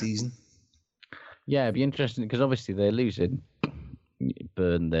for next season. Yeah, it'd be interesting because obviously they're losing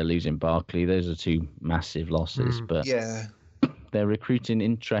Burn, they're losing Barkley. Those are two massive losses, but they're recruiting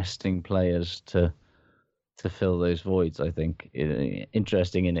interesting players to fill those voids. I think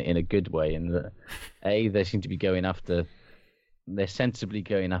interesting in a good way. In that, they seem to be they're sensibly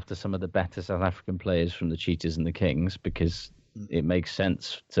going after some of the better South African players from the Cheetahs and the Kings, because it makes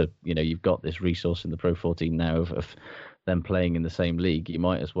sense to, you've got this resource in the Pro 14 now of them playing in the same league. You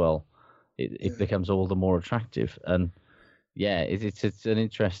might as well. It becomes all the more attractive. And it's an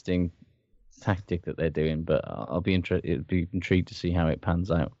interesting tactic that they're doing, but I'll be intrigued to see how it pans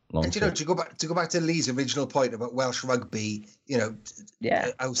out. And to go back to Lee's original point about Welsh rugby,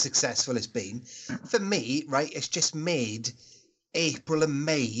 how successful it's been. For me, right, it's just made April and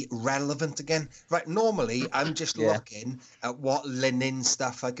May relevant again. Right, normally I'm just looking at what linen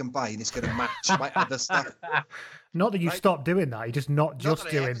stuff I can buy, and it's going to match my other stuff. Not that you stopped doing that, you're just not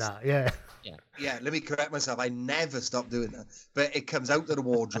doing that. Yeah, let me correct myself. I never stopped doing that. But it comes out of the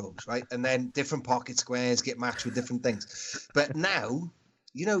wardrobes, right? And then different pocket squares get matched with different things. But now,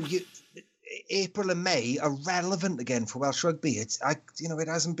 April and May are relevant again for Welsh rugby. It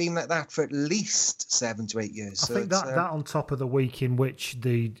hasn't been like that for at least 7 to 8 years. I think that on top of the week in which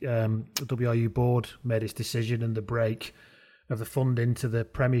the WRU board made its decision and the break of the funding to the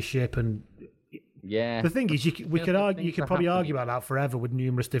Premiership, and the thing is, you could probably argue about that forever with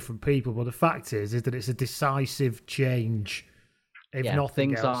numerous different people, but the fact is that it's a decisive change. If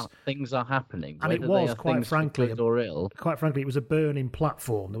nothing else, things are happening, and it was quite frankly, it was a burning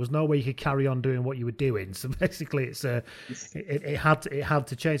platform. There was no way you could carry on doing what you were doing. So basically, it had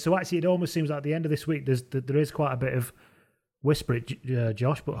to change. So actually, it almost seems like at the end of this week, there is quite a bit of whisper it,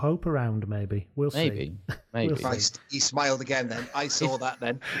 Josh, but hope around. Maybe we'll see. Maybe. Christ, he smiled again. Then I saw that.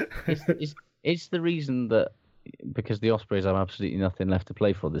 Then it's the reason that. Because the Ospreys have absolutely nothing left to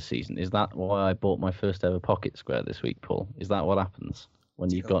play for this season. Is that why I bought my first ever pocket square this week, Paul? Is that what happens when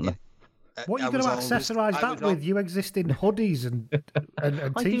you've got nothing? What are you going to accessorise that with? You exist in hoodies and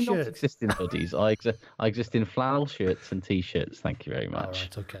T-shirts. I do not exist in hoodies. I exist in flannel shirts and T-shirts. Thank you very much.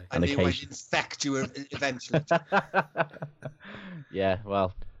 All right, okay. And they might infect you eventually. Yeah,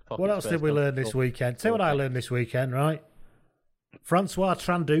 well. What else did we learn this weekend? Tell you what I learned this weekend, right? Francois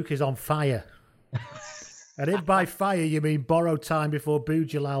Tranduc is on fire. And if by fire you mean borrow time before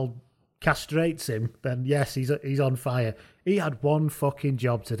Boudjelal castrates him, then yes, he's on fire. He had one fucking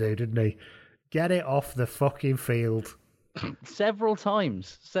job to do, didn't he? Get it off the fucking field. Several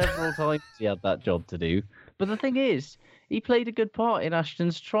times he had that job to do. But the thing is, he played a good part in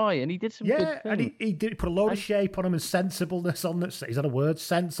Ashton's try, and he did some good things. Yeah, and he did put a load of shape on them and sensibleness on them. Is that a word?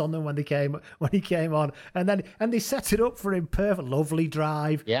 Sense on them when he came on, and they set it up for him. Perfect, lovely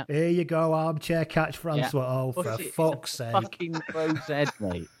drive. Yeah, here you go, armchair catch, Francois. Yeah. Oh, for fuck's sake! Fucking Rose Ed,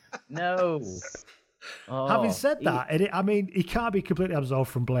 mate. No. Oh, Having said that, he can't be completely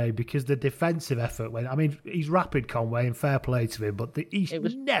absolved from blame because the defensive effort he's rapid Conway and fair play to him, but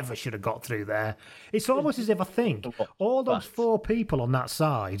never should have got through there. It's almost as if I think all those 4 people on that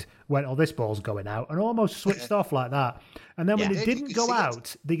side went, oh, this ball's going out, and almost switched off like that. And then when it didn't go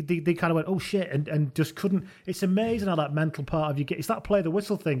out, they kind of went, oh shit, and just couldn't. It's amazing how that mental part of you get. It's that play the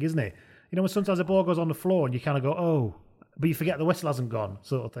whistle thing, isn't it? When sometimes the ball goes on the floor and you kind of go, oh. But you forget the whistle hasn't gone,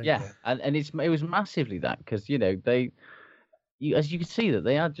 sort of thing. Yeah. And it was massively that because as you could see that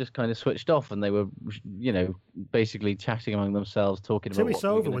they had just kind of switched off and they were basically chatting among themselves, talking about.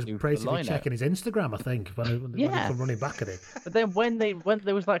 Tuisova was basically checking his Instagram, I think, when he come running back at it. But then when there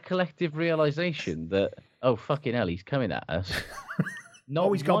was that collective realization that fucking hell, he's coming at us.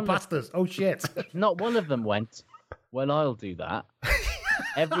 He's gone past us. Oh shit! Not one of them went. Well, I'll do that.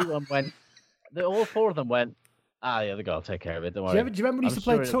 Everyone went. All 4 of them went. Yeah, the guy will take care of it. Don't worry. Do you remember when he used to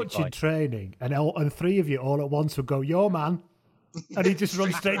play touch in training, and 3 of you all at once would go, "Yo, man," and he'd just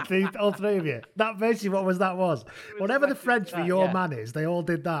run straight through all 3 of you. That basically what that was. Whatever the French for "your man" is, they all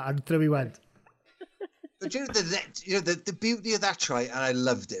did that, and through he went. But the beauty of that try, and I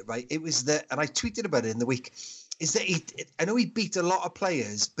loved it. Right, it was and I tweeted about it in the week. Is that I know he beat a lot of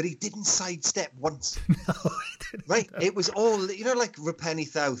players, but he didn't sidestep once. No, he Right, it was all, like Rapeni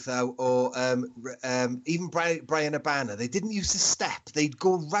Thau or even Brian Abana. They didn't use the step. They'd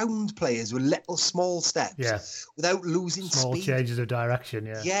go round players with little small steps without losing small speed. Changes of direction,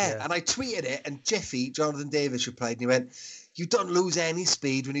 Yeah, and I tweeted it, and Jiffy, Jonathan Davis, replied, and he went, "You don't lose any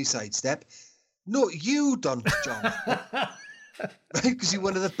speed when you sidestep." No, you don't, John. Right, because you're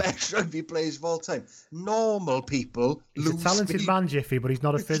one of the best rugby players of all time. Normal people lose speed. He's a talented man, Jiffy, but he's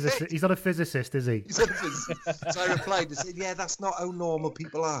not a physicist. He's not a physicist, is he? He's not a physicist. So I replied and said, "Yeah, that's not how normal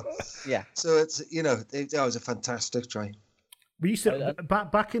people are." Yeah. So it's it was a fantastic try. We used to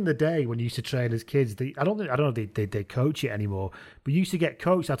back in the day when you used to train as kids. I don't know if they coach it anymore, but you used to get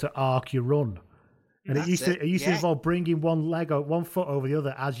coached how to arc your run. And it used to involve bringing one foot over the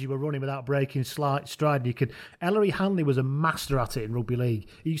other as you were running without breaking stride. And Ellery Hanley was a master at it in rugby league.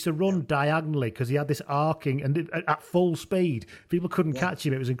 He used to run diagonally because he had this arcing and at full speed. People couldn't catch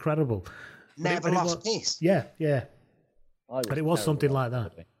him. It was incredible. Never lost pace. Yeah. But it was something like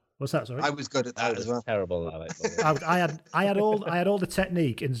that. What's that? Sorry, I was good at that as well. Terrible at it. I had all the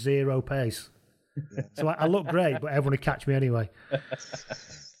technique and zero pace. So I looked great, but everyone would catch me anyway.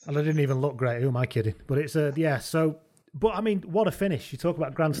 And I didn't even look great. Who am I kidding? But it's So, but I mean, what a finish! You talk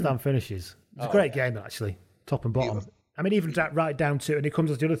about grandstand finishes. It's a great game, actually, top and bottom. I mean, even right down to, and it comes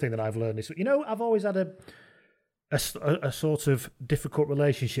to the other thing that I've learned is, I've always had a sort of difficult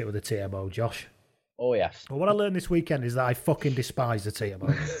relationship with the TMO, Josh. Oh yes. But what I learned this weekend is that I fucking despise the TMO.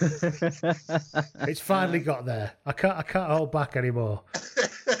 It's finally got there. I can't hold back anymore.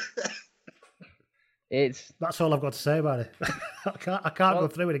 That's all I've got to say about it. I can't go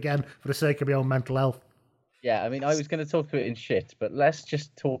through it again for the sake of my own mental health. Yeah, I mean, I was going to talk to it in shit, but let's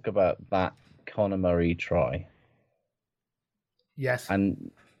just talk about that Conor Murray try. Yes. And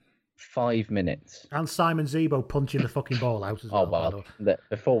 5 minutes. And Simon Zebo punching the fucking ball out as well. Oh, well,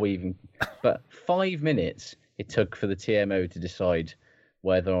 before we even... But 5 minutes it took for the TMO to decide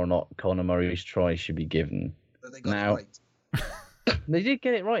whether or not Conor Murray's try should be given. But they got it right. They did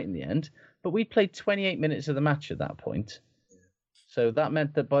get it right in the end. But we played 28 minutes of the match at that point. So that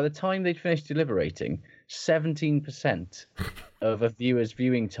meant that by the time they'd finished deliberating, 17% of a viewer's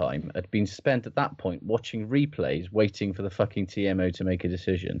viewing time had been spent at that point watching replays, waiting for the fucking TMO to make a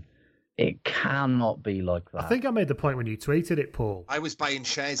decision. It cannot be like that. I think I made the point when you tweeted it, Paul. I was buying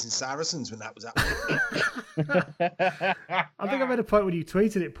shares in Saracens when that was happening. I think I made a point when you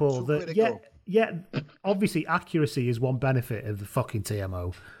tweeted it, Paul, that obviously accuracy is one benefit of the fucking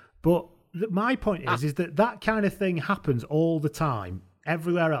TMO, but my point is that kind of thing happens all the time,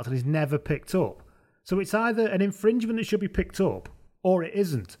 everywhere else, and is never picked up. So it's either an infringement that should be picked up, or it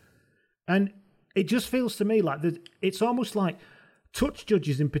isn't. And it just feels to me like it's almost like touch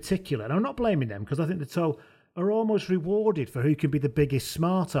judges in particular, and I'm not blaming them because I think are almost rewarded for who can be the biggest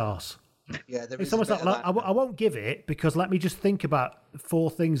smart arse. Yeah, it's almost like I won't give it because let me just think about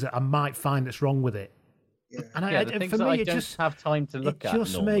 4 things that I might find that's wrong with it. Yeah. And for me, it just have time to look at. It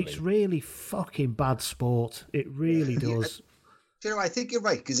just makes really fucking bad sport. It really does. I think you're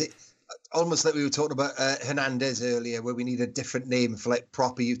right because it almost like we were talking about Hernandez earlier, where we need a different name for like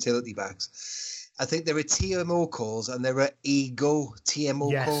proper utility backs. I think there are TMO calls and there are ego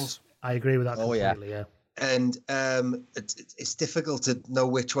TMO calls. I agree with that completely. Yeah. And it's difficult to know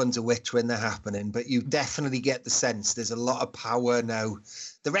which ones are which when they're happening, but you definitely get the sense there's a lot of power now.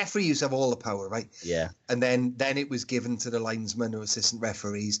 The referees have all the power, right? Yeah. And then it was given to the linesmen or assistant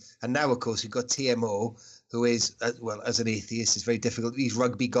referees. And now, of course, you've got TMO, who is, as an atheist, it's very difficult. He's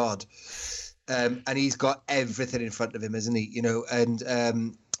rugby god. And he's got everything in front of him, isn't he? And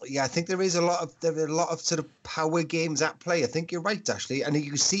I think there are a lot of sort of power games at play. I think you're right, Ashley. And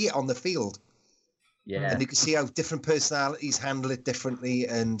you see it on the field. Yeah. And you can see how different personalities handle it differently.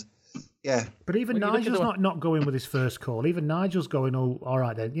 And yeah. But even Nigel's not going with his first call. Even Nigel's going, oh, all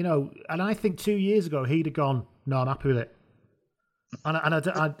right then. And I think 2 years ago he'd have gone, no, I'm happy with it. And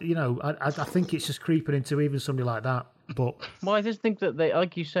I think it's just creeping into even somebody like that. But well, I just think that they,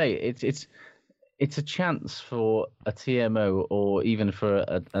 like you say, it's a chance for a TMO or even for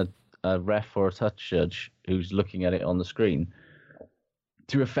a ref or a touch judge who's looking at it on the screen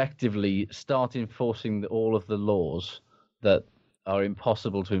to effectively start enforcing all of the laws that are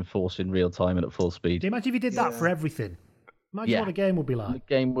impossible to enforce in real time and at full speed. Can you imagine if you did that for everything? Imagine what a game would be like.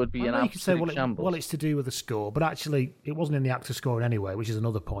 The game would be an absolute shambles. Well, it's to do with the score, but actually it wasn't in the act of scoring anyway, which is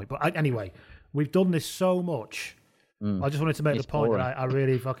another point. But anyway, we've done this so much. I just wanted to make the point that I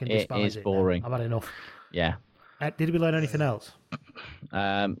really fucking despise it. It's boring. I've had enough. Yeah. Did we learn anything else?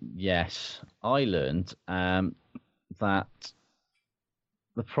 Yes. I learned that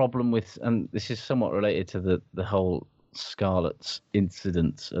the problem with, and this is somewhat related to the whole Scarlet's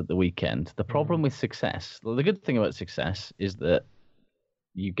incident at the weekend. The problem with success, well, the good thing about success is that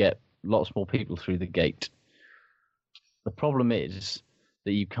you get lots more people through the gate. The problem is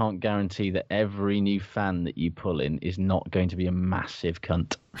that you can't guarantee that every new fan that you pull in is not going to be a massive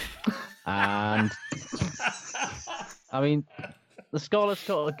cunt. And I mean, the Scarlet's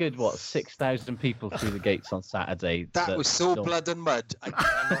got a good 6,000 people through the gates on Saturday. That was so blood and mud. I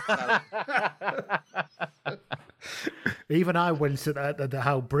cannot tell. Even I winced at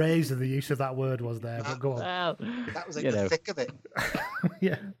how brazen the use of that word was there. But go on. Well, that was like the thick of it.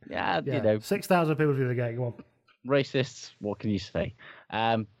 Yeah. You know, 6,000 people through the gate. Go on. Racists. What can you say?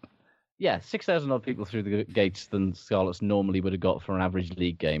 6,000 odd people through the gates than Scarlets normally would have got for an average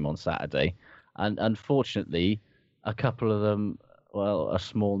league game on Saturday, and unfortunately, a couple of them, a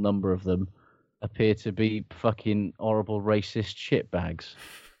small number of them, appear to be fucking horrible racist shitbags,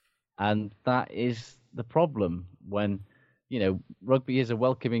 and that is the problem when, rugby is a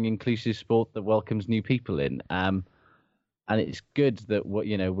welcoming, inclusive sport that welcomes new people in. And it's good that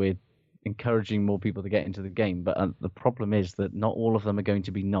we're encouraging more people to get into the game. But the problem is that not all of them are going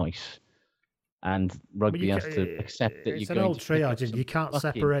to be nice. And rugby has to accept that it's an old triage. You can't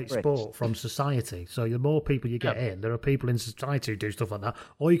separate sport from society. So the more people you get in, there are people in society who do stuff like that.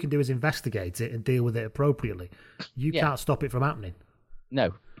 All you can do is investigate it and deal with it appropriately. You can't stop it from happening.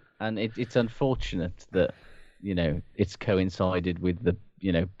 No. And it's unfortunate that, it's coincided with the,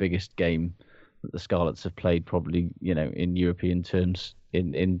 biggest game that the Scarlets have played probably, in European terms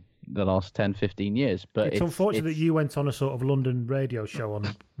in the last 10, 15 years. But it's unfortunate that you went on a sort of London radio show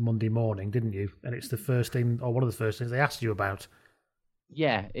on Monday morning, didn't you? And it's the first thing, or one of the first things they asked you about.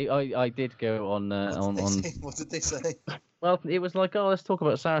 Yeah, I did go on. What did they say? Well, it was like, let's talk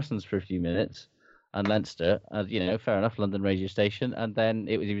about Saracens for a few minutes. And Leinster, fair enough, London radio station. And then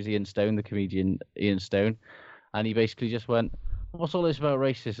it was Ian Stone, the comedian Ian Stone, and he basically just went, "What's all this about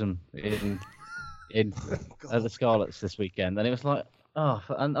racism in the Scarlets this weekend?" And it was like,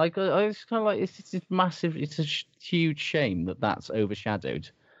 and I was kind of like, it's massive. It's a huge shame that that's overshadowed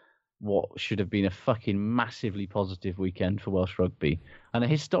what should have been a fucking massively positive weekend for Welsh rugby, and a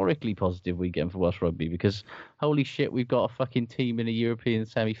historically positive weekend for Welsh rugby, because holy shit, we've got a fucking team in a European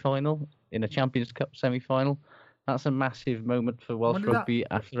semi-final, in a Champions Cup semi-final. That's a massive moment for Welsh rugby.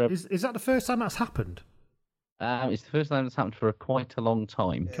 Is that the first time that's happened? It's the first time that's happened for quite a long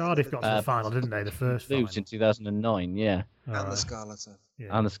time. Cardiff got to the final, didn't they? The first final. In 2009, yeah. And the Scarlets have.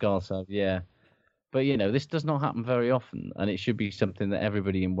 And the Scarlets have, yeah. But, this does not happen very often, and it should be something that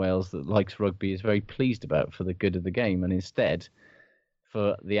everybody in Wales that likes rugby is very pleased about for the good of the game. And instead,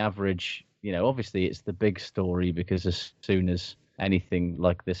 for the average, obviously it's the big story, because as soon as anything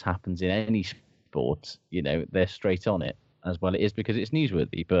like this happens in any sport, they're straight on it. As well it is because it's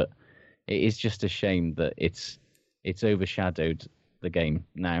newsworthy, but it is just a shame that it's overshadowed the game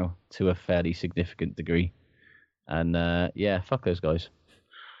now to a fairly significant degree. And fuck those guys.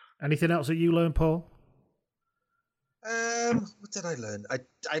 Anything else that you learned, Paul? What did I learn?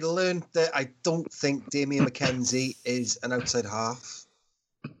 I learned that I don't think Damien McKenzie is an outside half.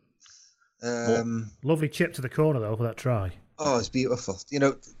 Lovely chip to the corner though for that try. Oh, it's beautiful.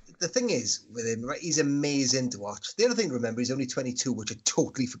 The thing is with him, right? He's amazing to watch. The other thing to remember, he's only 22, which I'd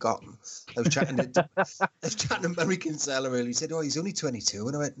totally forgotten. I was chatting to Murray Kinsella earlier. He said, "Oh, he's only 22,"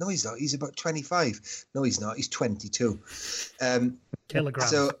 and I went, "No, he's not. He's about 25." No, he's not. He's 22. Kilograms.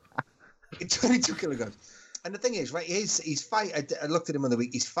 So 22 kilograms. And the thing is, right? He's five. I looked at him on the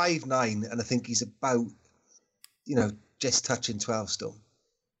week. He's 5'9", and I think he's about, just touching 12 stone.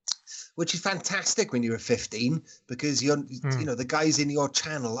 Which is fantastic when you're 15, because the guys in your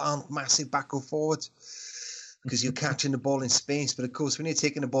channel aren't massive back or forwards, because you're catching the ball in space. But of course, when you're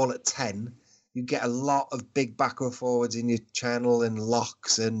taking the ball at 10, you get a lot of big back or forwards in your channel and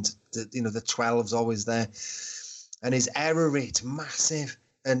locks, and the 12's always there. And his error rate's massive.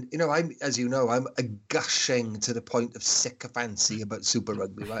 And, I'm a gushing to the point of sycophancy about Super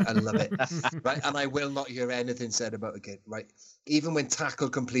Rugby, right? I love it, right? And I will not hear anything said about it again, right? Even when tackle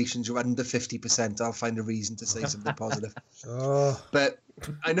completions are under 50%, I'll find a reason to say something positive. But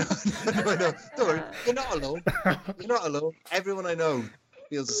I know. Don't worry, you're not alone. You're not alone. Everyone I know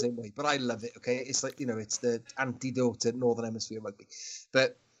feels the same way, but I love it, okay? It's like, it's the antidote to Northern Hemisphere rugby.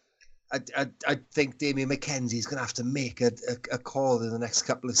 But I think Damien McKenzie is going to have to make a call in the next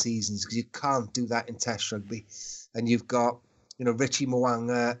couple of seasons, because you can't do that in Test rugby. And you've got, Richie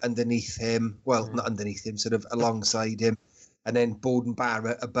Mwanga underneath him. Well, not underneath him, sort of alongside him. And then Bowden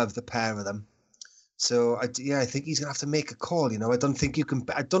Barrett above the pair of them. So, I think he's going to have to make a call. I don't think you can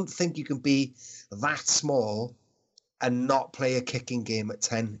be that small and not play a kicking game at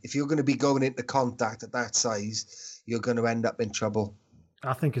 10. If you're going to be going into contact at that size, you're going to end up in trouble.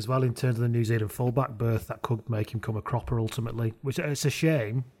 I think as well, in terms of the New Zealand fullback berth, that could make him come a cropper ultimately, which it's a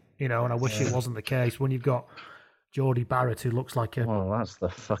shame, and I wish it wasn't the case when you've got Geordie Barrett, who looks like a... Well, that's the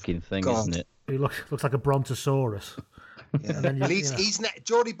fucking thing, isn't it? He looks like a brontosaurus. Yeah. And then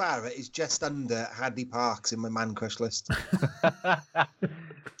Geordie Barrett is just under Hadley Parks in my man crush list.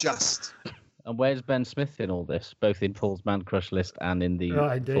 Just. And where's Ben Smith in all this? Both in Paul's man crush list and in the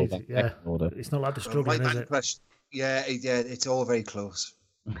indeed, yeah. Order. It's not like the struggling, is it? Crush, yeah, it's all very close.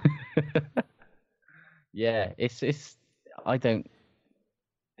 Yeah, it's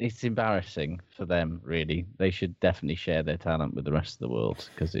embarrassing for them, really. They should definitely share their talent with the rest of the world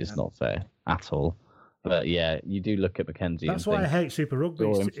because it's not fair at all. But yeah, you do look at Mackenzie. That's why I hate Super Rugby.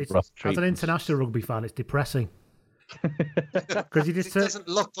 As an international rugby fan, it's depressing. Because it doesn't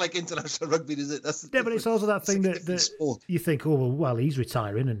look like international rugby, does it? But it's also that thing that you think, he's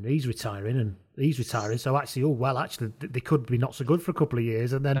retiring and he's retiring and he's retiring. So actually, they could be not so good for a couple of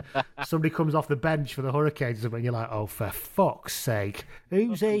years. And then somebody comes off the bench for the Hurricanes and you're like, oh, for fuck's sake,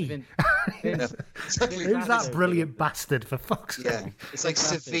 who's he? Who's that brilliant bastard, for fuck's sake? Yeah, it's like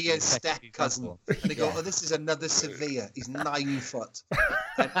Sevilla's step-cousin. And they go, this is another Sevilla. He's 9 foot.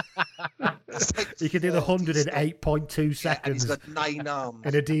 He can do the 100 in 8.2 seconds. And he's got 9 arms.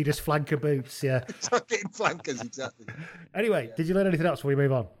 In Adidas flanker boots, yeah. Fucking flankers, exactly. Anyway, did you learn anything else before we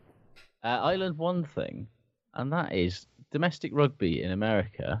move on? I learned one thing, and that is domestic rugby in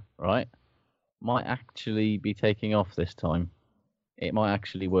America, right, might actually be taking off this time. It might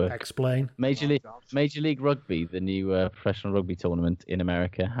actually work. Explain. Major League Rugby, the new professional rugby tournament in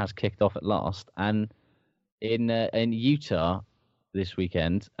America, has kicked off at last. And in Utah this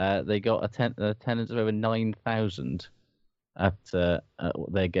weekend, they got attendance of over 9,000 at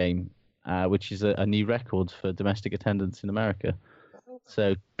their game, which is a new record for domestic attendance in America.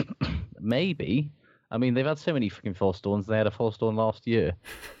 So maybe, they've had so many fucking false dawns. They had a false dawn last year,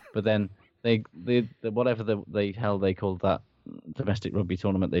 but then they whatever they called that domestic rugby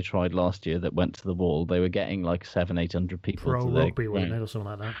tournament they tried last year that went to the wall. They were getting like 700-800 people. Pro rugby, weren't they, or something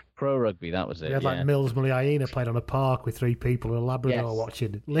like that? Pro rugby, that was it. They had like Mills Muliaina played on a park with 3 people in a Labrador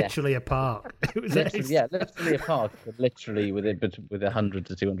watching. Literally a park. It was literally a park, but literally with 100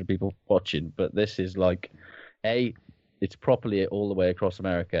 to 200 people watching. But this is like A, it's properly all the way across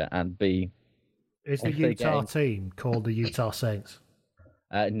America, and B, is the Utah team called the Utah Saints?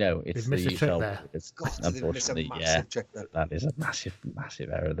 No, it's the Utah. It's unfortunately, that is a massive, massive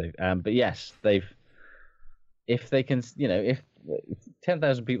error. But yes, if they can, if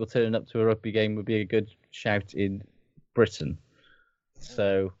 10,000 people turning up to a rugby game would be a good shout in Britain.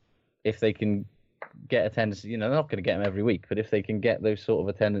 So if they can get attendance, they're not going to get them every week, but if they can get those sort of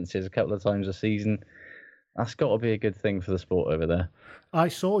attendances a couple of times a season, that's got to be a good thing for the sport over there. I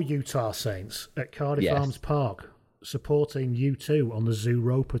saw Utah Saints at Cardiff Arms Park supporting U2 on the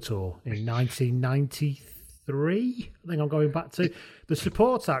Zooropa tour in 1993. I think I'm going back to. The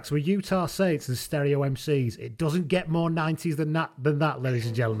support acts were Utah Saints and Stereo MCs. It doesn't get more 90s than that, ladies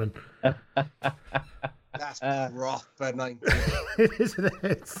and gentlemen. That's proper 90s. It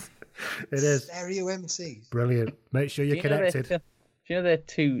is. Stereo MCs. Brilliant. Make sure you're connected. Do you know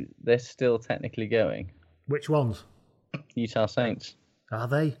they're still technically going? Which ones? Utah Saints. Are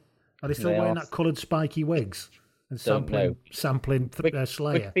they? Are they still wearing that coloured spiky wigs? And sampling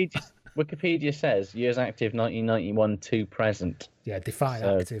Slayer. Wikipedia says years active 1991 to present. Yeah, define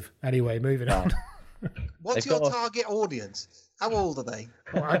active. Anyway, moving on. What's your target audience? How old are they?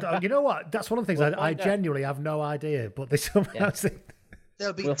 Well, you know what? That's one of the things I genuinely have no idea. But they somehow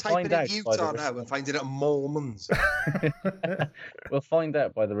they'll be typing in Utah now and finding it Mormons. We'll find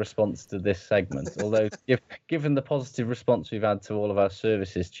out by the response to this segment. Although, given the positive response we've had to all of our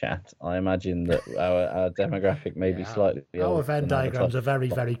services chat, I imagine that our demographic may be slightly older. Our Venn diagram's a very,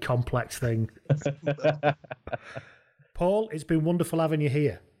 very complex thing. Paul, it's been wonderful having you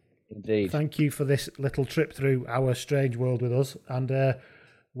here. Indeed. Thank you for this little trip through our strange world with us. And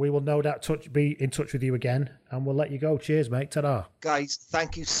we will no doubt be in touch with you again, and we'll let you go. Cheers, mate. Ta-da. Guys,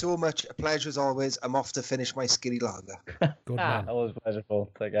 thank you so much. A pleasure as always. I'm off to finish my skinny lager. Good man. Always a pleasure, Paul.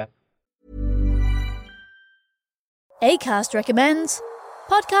 Take care. Acast recommends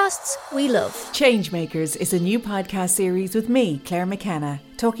podcasts we love. Changemakers is a new podcast series with me, Claire McKenna,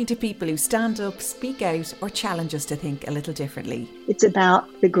 talking to people who stand up, speak out, or challenge us to think a little differently. It's about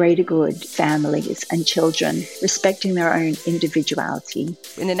the greater good, families and children respecting their own individuality.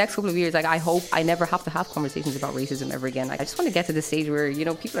 In the next couple of years, I hope I never have to have conversations about racism ever again. I just want to get to the stage where,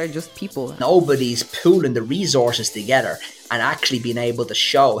 people are just people. Nobody's pooling the resources together and actually being able to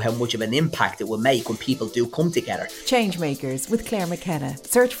show how much of an impact it will make when people do come together. Changemakers with Claire McKenna.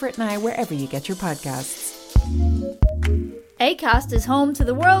 Search for it now wherever you get your podcasts. Acast is home to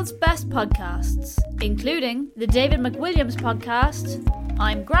the world's best podcasts, including the David McWilliams podcast,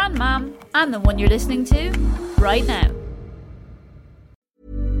 I'm Grandmam, and the one you're listening to right now.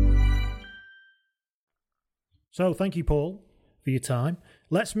 So thank you, Paul, for your time.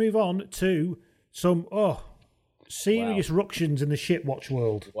 Let's move on to some serious ructions in the Shipwatch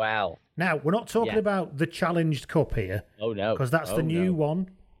world. Wow. Now, we're not talking about the Challenged Cup here. Oh, no. Because that's the new one,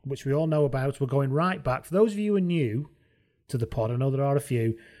 which we all know about. We're going right back. For those of you who are new to the pod, I know there are a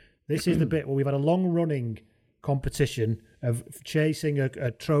few, this is the bit where we've had a long-running competition of chasing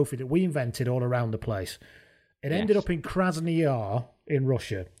a trophy that we invented all around the place. It ended up in Krasny Yar in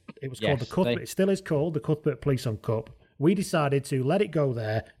Russia. It was called the Cuthbert. It still is called the Cuthbert Police Cup. We decided to let it go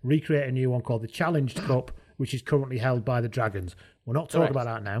there, recreate a new one called the Challenged Cup, which is currently held by the Dragons. We're not talking about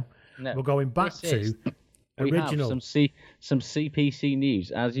that now. No, we're going back to original. We have some CPC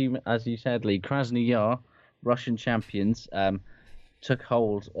news. As you said, Lee, Krasny Yar, Russian champions, took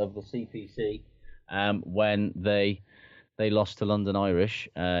hold of the CPC when they lost to London Irish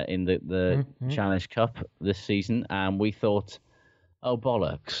in the Challenge Cup this season, and we thought, oh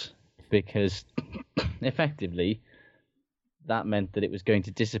bollocks, because effectively that meant that it was going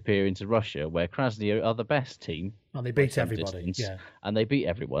to disappear into Russia, where Krasny are the best team. And they beat everybody. And they beat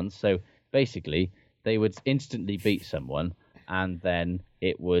everyone. So basically, they would instantly beat someone, and then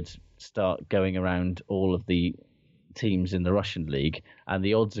it would start going around all of the teams in the Russian league, and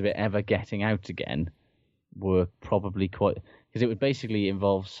the odds of it ever getting out again were probably quite... Because it would basically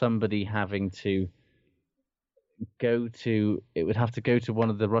involve somebody having to go to... It would have to go to one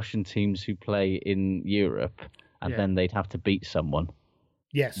of the Russian teams who play in Europe, and then they'd have to beat someone.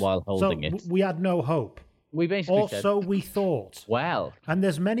 Yes. While holding it. We had no hope. We basically we thought. Well. And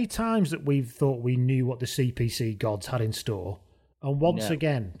there's many times that we've thought we knew what the CPC gods had in store. And once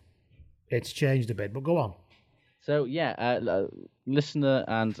again, it's changed a bit. But go on. So, listener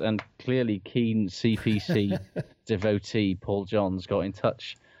and clearly keen CPC devotee Paul Johns got in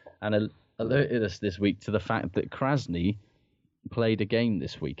touch and alerted us this week to the fact that Krasny played a game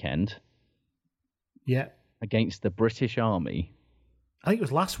this weekend. Yeah. Against the British Army. I think it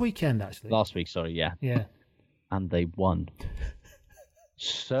was last weekend, actually. Last week, sorry, yeah. Yeah. And they won.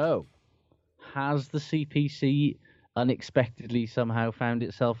 So, has the CPC unexpectedly somehow found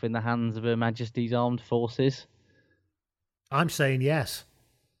itself in the hands of Her Majesty's Armed Forces? I'm saying yes.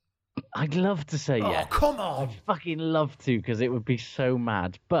 I'd love to say yes. Oh, come on. I'd fucking love to, because it would be so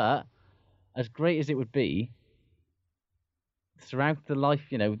mad. But, as great as it would be, throughout the life,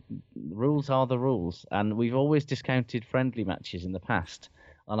 the rules are the rules. And we've always discounted friendly matches in the past.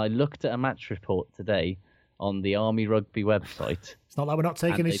 And I looked at a match report today on the Army Rugby website. It's not like we're not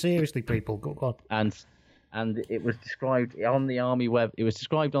taking it seriously, people. Go on. And it was described on the Army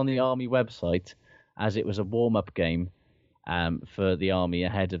website as it was a warm-up game for the Army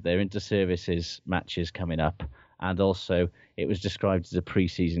ahead of their inter-services matches coming up. And also, it was described as a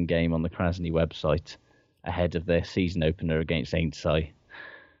pre-season game on the Krasny website ahead of their season opener against Aintsay.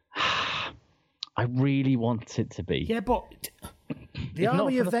 I really want it to be. Yeah, but the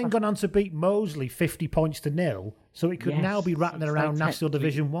Army have then gone on to beat Moseley 50 points to 0, so it could now be rattling around National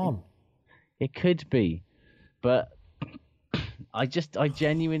Division 1. It could be, but I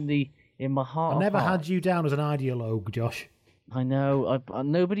genuinely, in my heart, I never had you down as an ideologue, Josh. I know.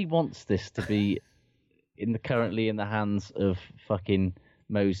 Nobody wants this to be currently in the hands of fucking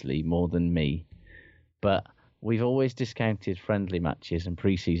Moseley more than me. But we've always discounted friendly matches and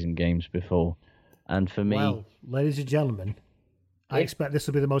pre-season games before. And for me... Well, ladies and gentlemen, I expect this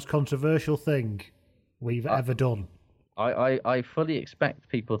will be the most controversial thing we've ever done. I fully expect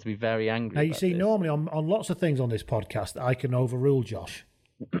people to be very angry. Now, you see, normally on lots of things on this podcast, I can overrule Josh.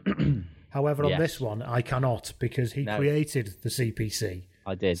 However, on this one, I cannot, because he created the CPC.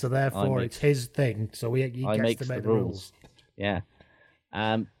 I did. So therefore, it's his thing, so he gets to make the rules. Yeah.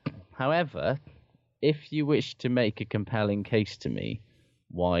 However, if you wish to make a compelling case to me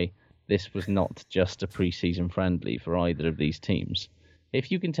why this was not just a pre-season friendly for either of these teams,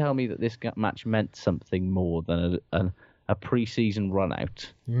 if you can tell me that this match meant something more than a pre-season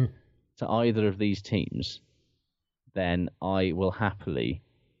run-out to either of these teams, then I will happily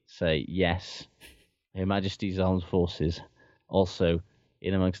say yes, Her Majesty's Armed Forces also,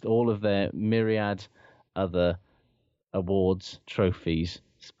 in amongst all of their myriad other awards, trophies,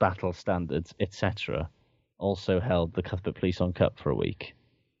 battle standards, etc., also held the Cuthbert Police Cup for a week.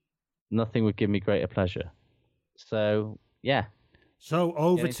 Nothing would give me greater pleasure. So, yeah. So,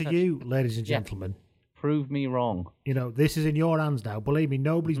 over to you, ladies and gentlemen. Prove me wrong. This is in your hands now. Believe me,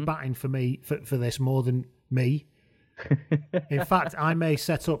 nobody's batting for me for this more than me. In fact, I may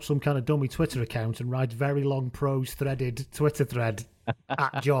set up some kind of dummy Twitter account and write very long prose threaded Twitter thread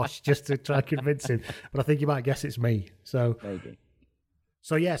at Josh just to try and convince him. But I think you might guess it's me. So maybe.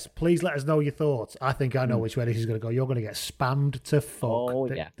 So yes, please let us know your thoughts. I think I know which way this is going to go. You're going to get spammed to fuck. Oh,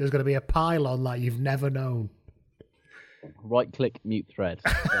 yeah. There's going to be a pile-on like you've never known. Right-click, mute thread.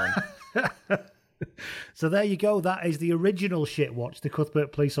 So there you go. That is the original shit watch, the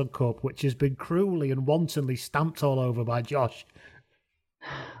Cuthbert Police on Cup, which has been cruelly and wantonly stamped all over by Josh.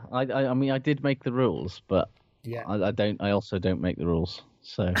 I mean, I did make the rules, but yeah, I also don't make the rules.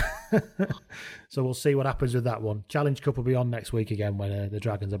 So, so we'll see what happens with that one. Challenge Cup will be on next week again when the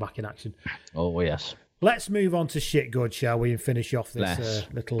Dragons are back in action. Oh yes. Let's move on to shit good, shall we, and finish off this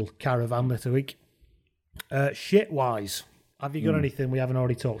little caravan this week. Shit wise. Have you got anything we haven't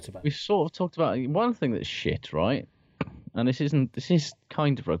already talked about? We sort of talked about one thing that's shit, right? And this is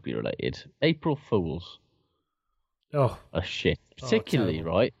kind of rugby related. April Fools. Oh, are shit. Particularly,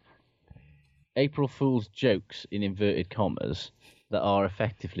 right? April Fools jokes in inverted commas that are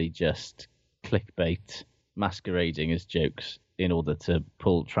effectively just clickbait masquerading as jokes in order to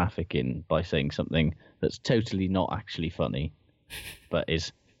pull traffic in by saying something that's totally not actually funny, but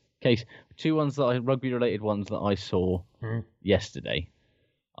is case. Two ones that rugby related ones that I saw yesterday,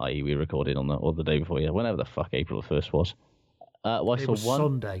 i.e. we recorded on the day before, whenever the fuck April the 1st was. I saw was one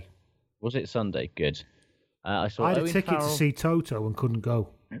Sunday. Was it Sunday? Good. I had a ticket to see Toto and couldn't go.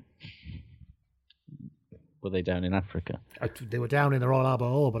 Were they down in Africa? They were down in the Royal Albert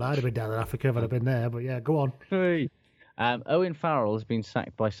Hall, but I'd have been down in Africa if I'd have been there. But yeah, go on. Hey. Owen Farrell has been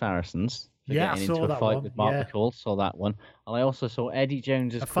sacked by Saracens. Yeah, I saw into a that fight one. with Mark McCall. Saw that one. And I also saw Eddie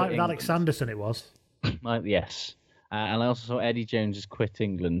Jones a fight with Alex Sanderson. It was. Yes. And I also saw Eddie Jones has quit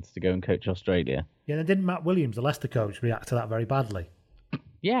England to go and coach Australia. Yeah, and didn't Matt Williams, the Leicester coach, react to that very badly?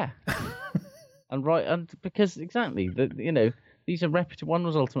 Yeah. and because exactly, these are reputable. One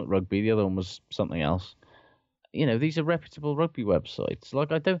was Ultimate Rugby, the other one was something else. These are reputable rugby websites.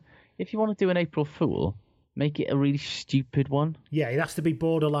 Like, if you want to do an April Fool, make it a really stupid one. Yeah, it has to be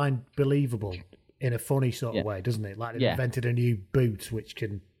borderline believable in a funny sort of way, doesn't it? Like they invented a new boot which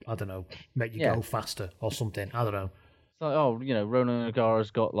can, I don't know, make you go faster or something. I don't know. It's like, Ronan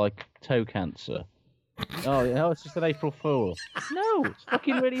O'Gara's got like toe cancer. It's just an April Fool. No, it's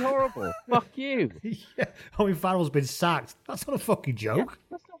fucking really horrible. Fuck you. Yeah. Owen Farrell's been sacked. That's not a fucking joke. Yeah,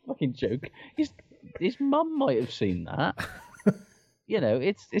 that's not a fucking joke. His mum might have seen that.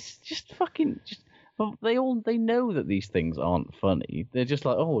 It's just fucking just. They know that these things aren't funny. They're just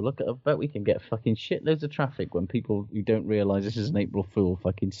like, oh, look, I bet we can get fucking shitloads of traffic when people who don't realise this is an April Fool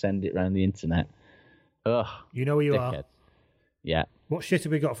fucking send it around the internet. Ugh. You know who you dickhead. are. Yeah. What shit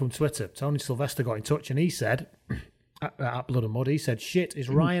have we got from Twitter? Tony Sylvester got in touch and he said, at Blood and Mud, he said, shit is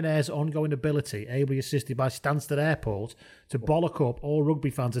Ryanair's ongoing ability, ably assisted by Stansted Airport, to bollock up all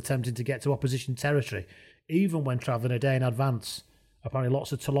rugby fans attempting to get to opposition territory, even when travelling a day in advance. Apparently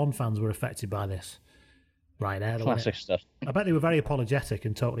lots of Toulon fans were affected by this. Ryanair. Classic stuff. I bet they were very apologetic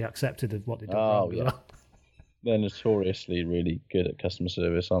and totally accepted of what they'd done. Oh, yeah. They're notoriously really good at customer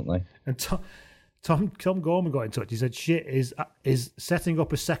service, aren't they? And Tom Gorman got in touch. He said, shit is setting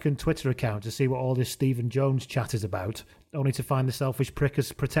up a second Twitter account to see what all this Stephen Jones chat is about, only to find the selfish prick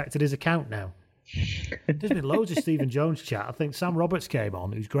has protected his account now. There's been loads of Stephen Jones chat. I think Sam Roberts came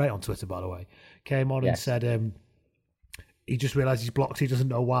on, who's great on Twitter, by the way, and said he just realised he's blocked. He doesn't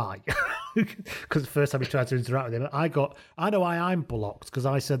know why. Because the first time he tried to interact with him, I know why I'm blocked, because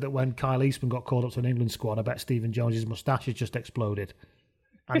I said that when Kyle Eastman got called up to an England squad, I bet Stephen Jones's moustache had just exploded.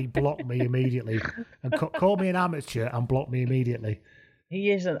 And he blocked me immediately. And called me an amateur and blocked me immediately.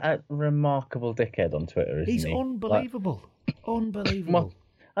 He is a remarkable dickhead on Twitter, isn't he? He's unbelievable. Unbelievable.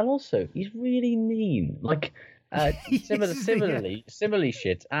 And also, he's really mean. Like, similarly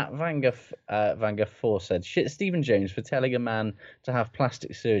shit, at Vanga4 said, shit Stephen Jones for telling a man to have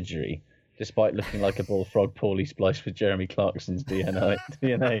plastic surgery despite looking like a bullfrog poorly spliced with Jeremy Clarkson's DNA.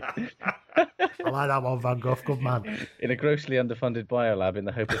 I like that one, Van Gogh. Good man. In a grossly underfunded biolab in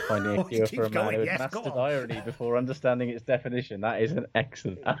the hope of finding a cure for a man who had mastered irony before understanding its definition. That is an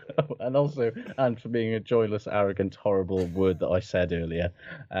excellent... and for being a joyless, arrogant, horrible word that I said earlier.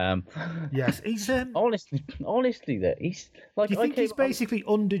 Yes, he's... Honestly, though, he's... Like, do you think he's basically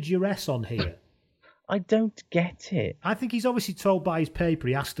under duress on here? I don't get it. I think he's obviously told by his paper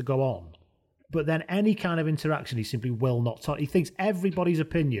he has to go on. But then any kind of interaction, he simply will not talk. He thinks everybody's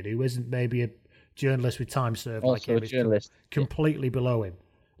opinion, who isn't maybe a journalist with time served like him, is completely below him.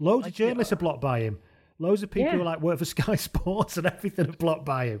 Loads of journalists are blocked by him. Loads of people who work for Sky Sports and everything are blocked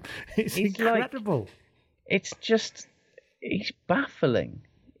by him. It's incredible. It's just, he's baffling.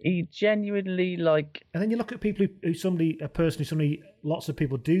 he genuinely like. And then you look at people who lots of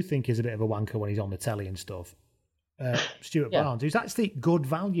people do think is a bit of a wanker when he's on the telly and stuff. Stuart Barnes, who's actually good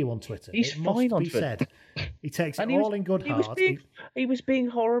value on Twitter. He's fine on Twitter. Said. He takes it all in good heart. He was being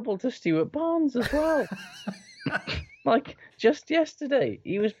horrible to Stuart Barnes as well. Like just yesterday,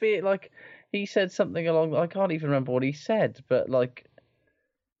 he was being like he said something along. I can't even remember what he said, but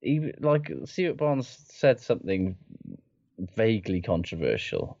Stuart Barnes said something vaguely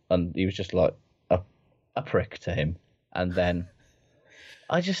controversial, and he was just like a prick to him, and then.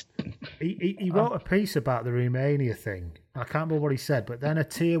 He wrote a piece about the Romania thing. I can't remember what he said, but then a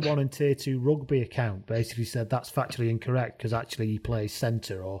Tier 1 and Tier 2 rugby account basically said that's factually incorrect because actually he plays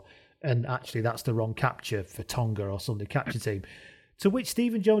centre, and actually that's the wrong capture for Tonga or some capture team. To which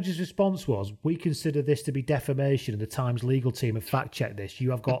Stephen Jones's response was, "We consider this to be defamation, and the Times legal team have fact-checked this.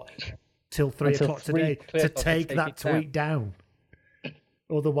 You have got till 3 o'clock today to take that tweet down.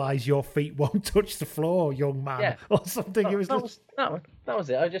 Otherwise, your feet won't touch the floor, young man," or something. That was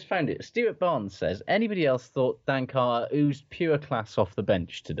it. I just found it. Stuart Barnes says, anybody else thought Dan Carter oozed pure class off the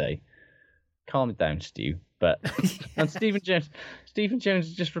bench today? Calm it down, Stu. But and Stephen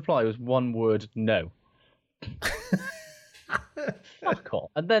Jones' just reply was one word: no. Fuck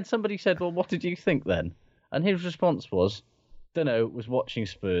off. And then somebody said, "Well, what did you think then?" And his response was, "Dunno. Was watching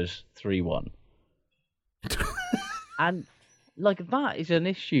Spurs 3-1." And. Like, that is an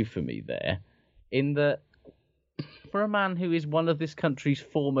issue for me there, in that for a man who is one of this country's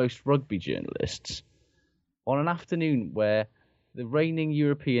foremost rugby journalists, on an afternoon where the reigning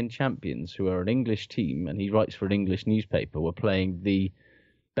European champions, who are an English team, and he writes for an English newspaper, were playing the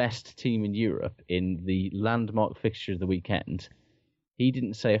best team in Europe in the landmark fixture of the weekend, he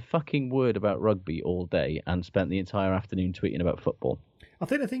didn't say a fucking word about rugby all day and spent the entire afternoon tweeting about football. I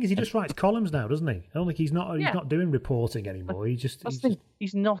think the thing is he just writes columns now, doesn't he? I don't think he's not doing reporting anymore. He's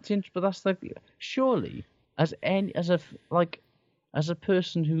not in. But that's surely as a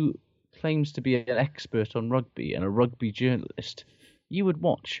person who claims to be an expert on rugby and a rugby journalist, you would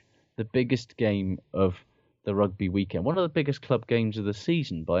watch the biggest game of the rugby weekend, one of the biggest club games of the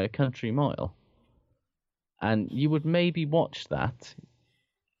season by a country mile, and you would maybe watch that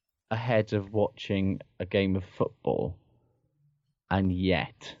ahead of watching a game of football. And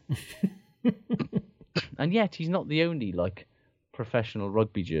yet he's not the only professional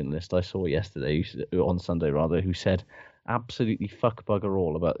rugby journalist I saw on Sunday who said absolutely fuck bugger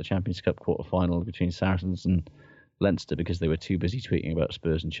all about the Champions Cup quarter-final between Saracens and Leinster because they were too busy tweeting about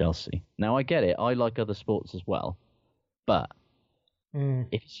Spurs and Chelsea. Now I get it, I like other sports as well, but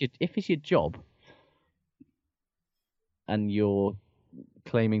if it's your job and you're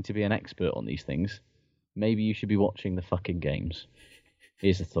claiming to be an expert on these things, maybe you should be watching the fucking games.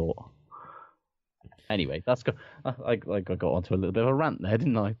 Here's a thought. Anyway, I got onto a little bit of a rant there,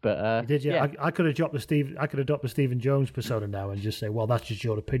 didn't I? But you did, yeah. I could have dropped the Stephen Jones persona now and just say, "Well, that's just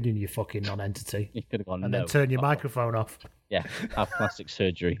your opinion, you fucking non-entity." You could have gone, and then turn your microphone off. Yeah, have plastic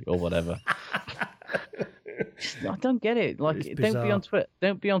surgery or whatever. I don't get it.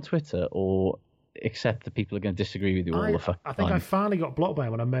 Don't be on Twitter or accept that people are going to disagree with you all the fucking time. I think I finally got blocked by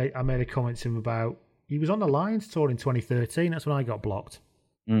him when I made a comment to him about. He was on the Lions tour in 2013. That's when I got blocked.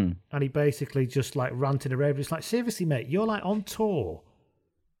 And he basically just ranted and raved. It's like, seriously, mate, you're on tour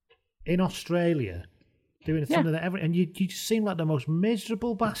in Australia doing something that and you just seem like the most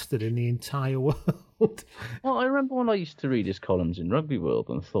miserable bastard in the entire world. Well, I remember when I used to read his columns in Rugby World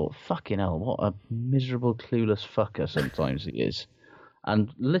and thought, fucking hell, what a miserable, clueless fucker sometimes he is.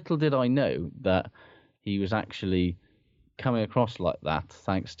 And little did I know that he was actually coming across like that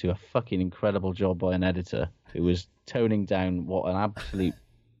thanks to a fucking incredible job by an editor who was toning down what an absolute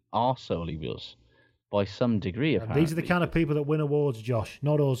arsehole he was by some degree. Apparently. These are the kind of people that win awards, Josh,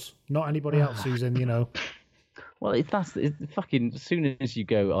 not us, not anybody else who's in, Well, if that's fucking, as soon as you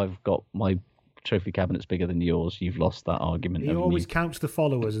go, I've got my trophy cabinet's bigger than yours, you've lost that argument. He always counts the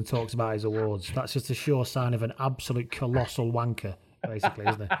followers and talks about his awards. That's just a sure sign of an absolute colossal wanker, basically,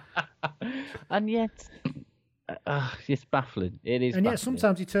 isn't it? And yet, it's baffling. It is. And baffling. yet,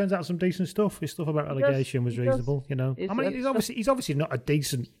 sometimes he turns out some decent stuff. His stuff about relegation was reasonable. He's obviously not a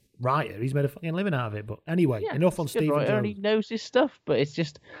decent writer. He's made a fucking living out of it. But anyway, enough on Stephen Jones. And he knows his stuff, but it's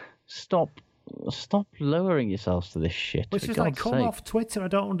just stop lowering yourselves to this shit. It's just come off Twitter. I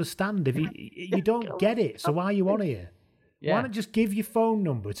don't understand. If you don't get it, so why are you on here? Yeah. Why not just give your phone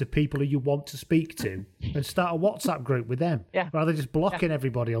number to people who you want to speak to and start a WhatsApp group with them, rather than just blocking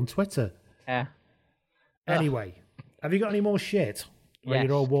everybody on Twitter? Yeah. Anyway, have you got any more shit? Or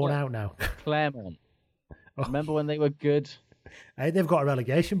you're all worn out now? Claremont. Remember when they were good? Hey, they've got a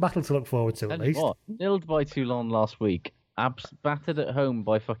relegation battle to look forward to, at least. Nilled by Toulon last week. battered at home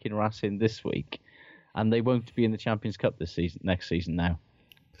by fucking Racing this week, and they won't be in the Champions Cup next season now.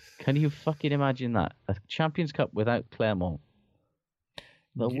 Can you fucking imagine that? A Champions Cup without Clermont.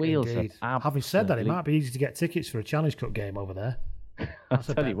 The wheels are Having said that, it might be easy to get tickets for a Challenge Cup game over there. That's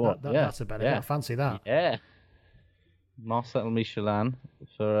I'll tell you what, that's a better. I fancy that. Yeah. Marcel Michelin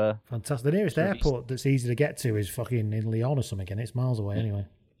for fantastic. The nearest airport that's easy to get to is fucking in Lyon or something, and it's miles away anyway.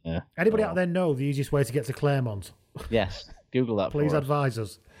 Yeah. Anybody out there know the easiest way to get to Clermont? Yes. Google that. Please advise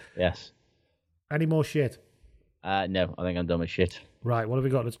us. Yes. Any more shit? No, I think I'm done with shit. Right, what have we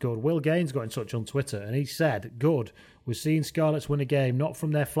got that's good? Will Gaines got in touch on Twitter, and he said, good, we're seeing Scarlets win a game, not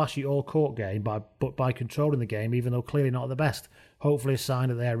from their flashy all-court game, but by controlling the game, even though clearly not the best. Hopefully a sign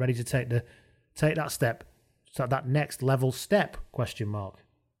that they are ready to take that step, that next level step, ?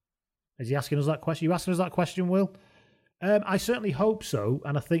 Is he asking us that question? You asking us that question, Will? I certainly hope so,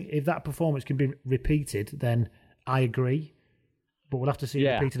 and I think if that performance can be repeated, then I agree. But we'll have to see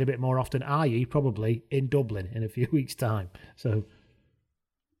it repeated a bit more often, i.e. probably in Dublin in a few weeks' time. So,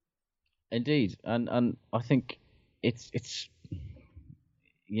 indeed, and I think it's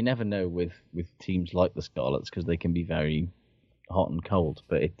you never know with teams like the Scarlets because they can be very hot and cold.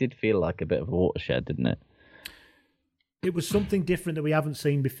 But it did feel like a bit of a watershed, didn't it? It was something different that we haven't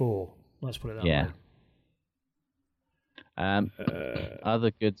seen before. Let's put it that way.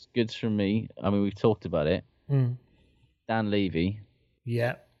 Other goods from me. I mean, we've talked about it. Dan Levy.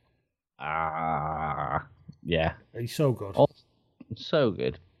 Yeah. Yeah. He's so good. Oh, so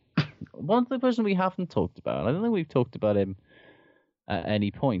good. One person we haven't talked about. I don't think we've talked about him at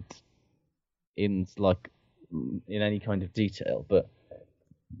any point in any kind of detail. But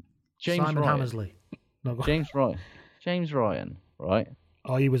Simon Hammersley. No, James Ryan. Right.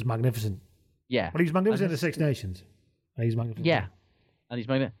 Oh, he was magnificent. Yeah. Well, he was magnificent in the Six Nations. He's magnificent. Yeah. And he's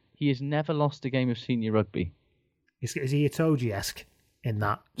magnificent. He has never lost a game of senior rugby. Is he Itoje-esque in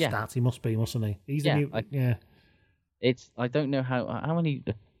that stats? He must be, mustn't he? He's the new... I don't know how many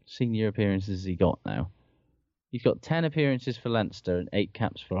senior appearances has he got now. He's got 10 appearances for Leinster and 8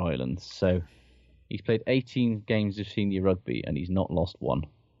 caps for Ireland. So he's played 18 games of senior rugby and he's not lost one.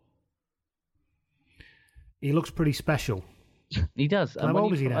 He looks pretty special. He does. And how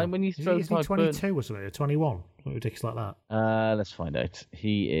old is he now? When you is he 22 or something, or 21? Something ridiculous like that. Let's find out.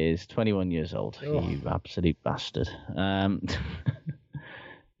 He is 21 years old. Oh. You absolute bastard.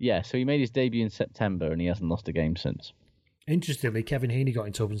 Yeah, so he made his debut in September and he hasn't lost a game since. Interestingly, Kevin Heaney got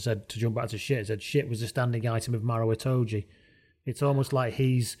in touch and said, to jump back to shit, said shit was the standing item of Maro Itoje. It's almost like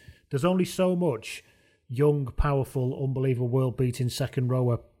there's only so much young, powerful, unbelievable, world-beating second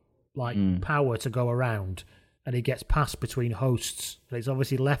rower power to go around, and he gets passed between hosts. And it's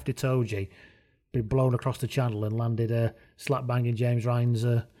obviously left Itoje, been blown across the channel and landed slap bang in James Ryan's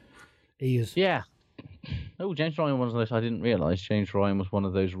ears. Yeah. Oh, James Ryan was one of those. I didn't realise James Ryan was one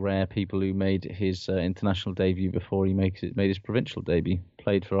of those rare people who made his international debut before he made his provincial debut.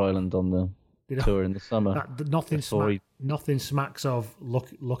 Played for Ireland on the tour in the summer. Nothing smacks of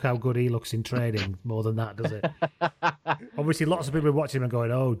look how good he looks in training more than that, does it? Obviously, lots of people are watching him and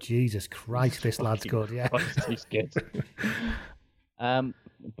going, "Oh Jesus Christ, this lad's good." Yeah, he's good.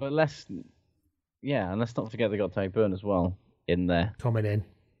 But let's not forget they got Tadhg Beirne as well in there coming in.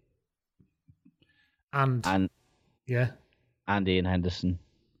 And Ian Henderson.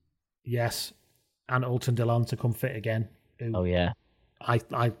 Yes, and Ultan Dillon to come fit again. Oh yeah,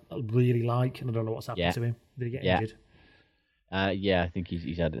 I really like, and I don't know what's happened to him. Did he get injured? Yeah, I think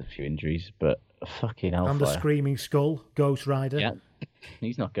he's had a few injuries, but fucking hellfire. And the Screaming Skull, Ghost Rider. Yeah,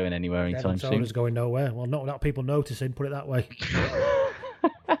 he's not going anywhere anytime soon. Toner's going nowhere. Well, not without people noticing. Put it that way.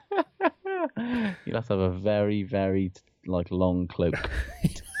 You'll have to have a very, very long cloak.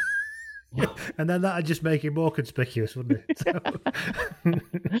 And then that'd just make it more conspicuous, wouldn't it?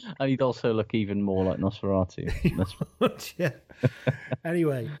 And he'd also look even more like Nosferatu. Yeah.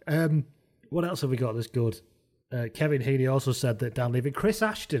 Anyway, what else have we got that's good? Kevin Heaney also said that Dan Levy, Chris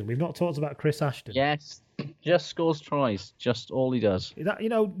Ashton. We've not talked about Chris Ashton. Yes, just scores tries. Just all he does.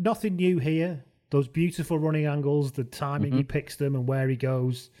 Nothing new here. Those beautiful running angles, the timing he picks them and where he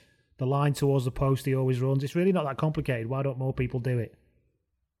goes, the line towards the post he always runs. It's really not that complicated. Why don't more people do it?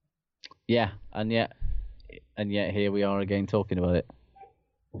 Yeah, and yet here we are again talking about it.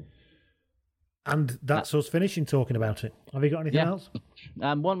 And that's us finishing talking about it. Have you got anything else?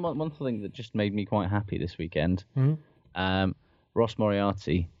 One thing that just made me quite happy this weekend. Ross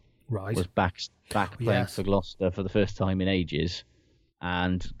Moriarty was back playing for Gloucester for the first time in ages,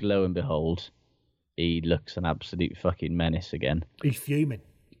 and lo and behold, he looks an absolute fucking menace again. He's fuming.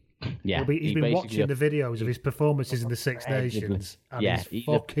 Yeah, he's been watching the videos of his performances in the Six Nations, and he's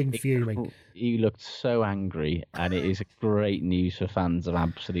fucking fuming. He looked so angry, and it is great news for fans of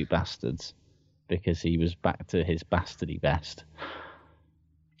Absolute Bastards because he was back to his bastardy best.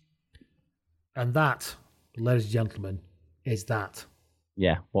 And that, ladies and gentlemen, is that.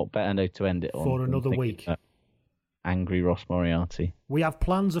 Yeah, what better note to end it on for another week? Angry Ross Moriarty. We have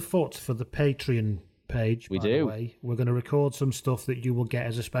plans afoot for the Patreon page. We by do. The way. We're going to record some stuff that you will get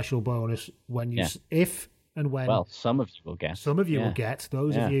as a special bonus when you, if and when. Well, some of you will get. Some of you will get.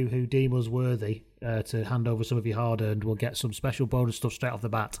 Those of you who deem us worthy to hand over some of your hard-earned will get some special bonus stuff straight off the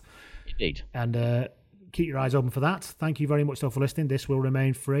bat. Indeed. And keep your eyes open for that. Thank you very much, though, for listening. This will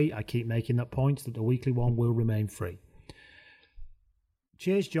remain free. I keep making that point that the weekly one will remain free.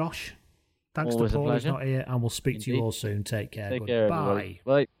 Cheers, Josh. Thanks Always to Paul, who's a pleasure. not here, and we'll speak to you all soon. Take care. Take care, Goodbye. everybody.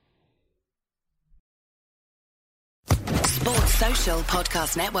 Bye. Sports Social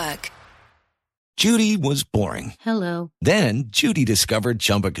Podcast Network. Judy was boring. Hello. Then Judy discovered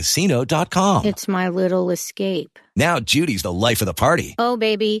ChumbaCasino.com. It's my little escape. Now Judy's the life of the party. Oh,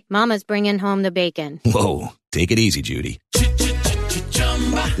 baby, mama's bringing home the bacon. Whoa, take it easy, Judy.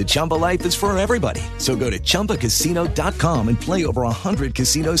 The Chumba life is for everybody. So go to ChumbaCasino.com and play over 100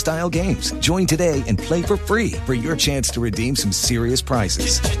 casino-style games. Join today and play for free for your chance to redeem some serious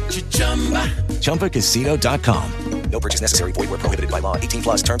prizes. ChumbaCasino.com. No purchase necessary. Void where prohibited by law.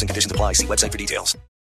 18+ terms and conditions apply. See website for details.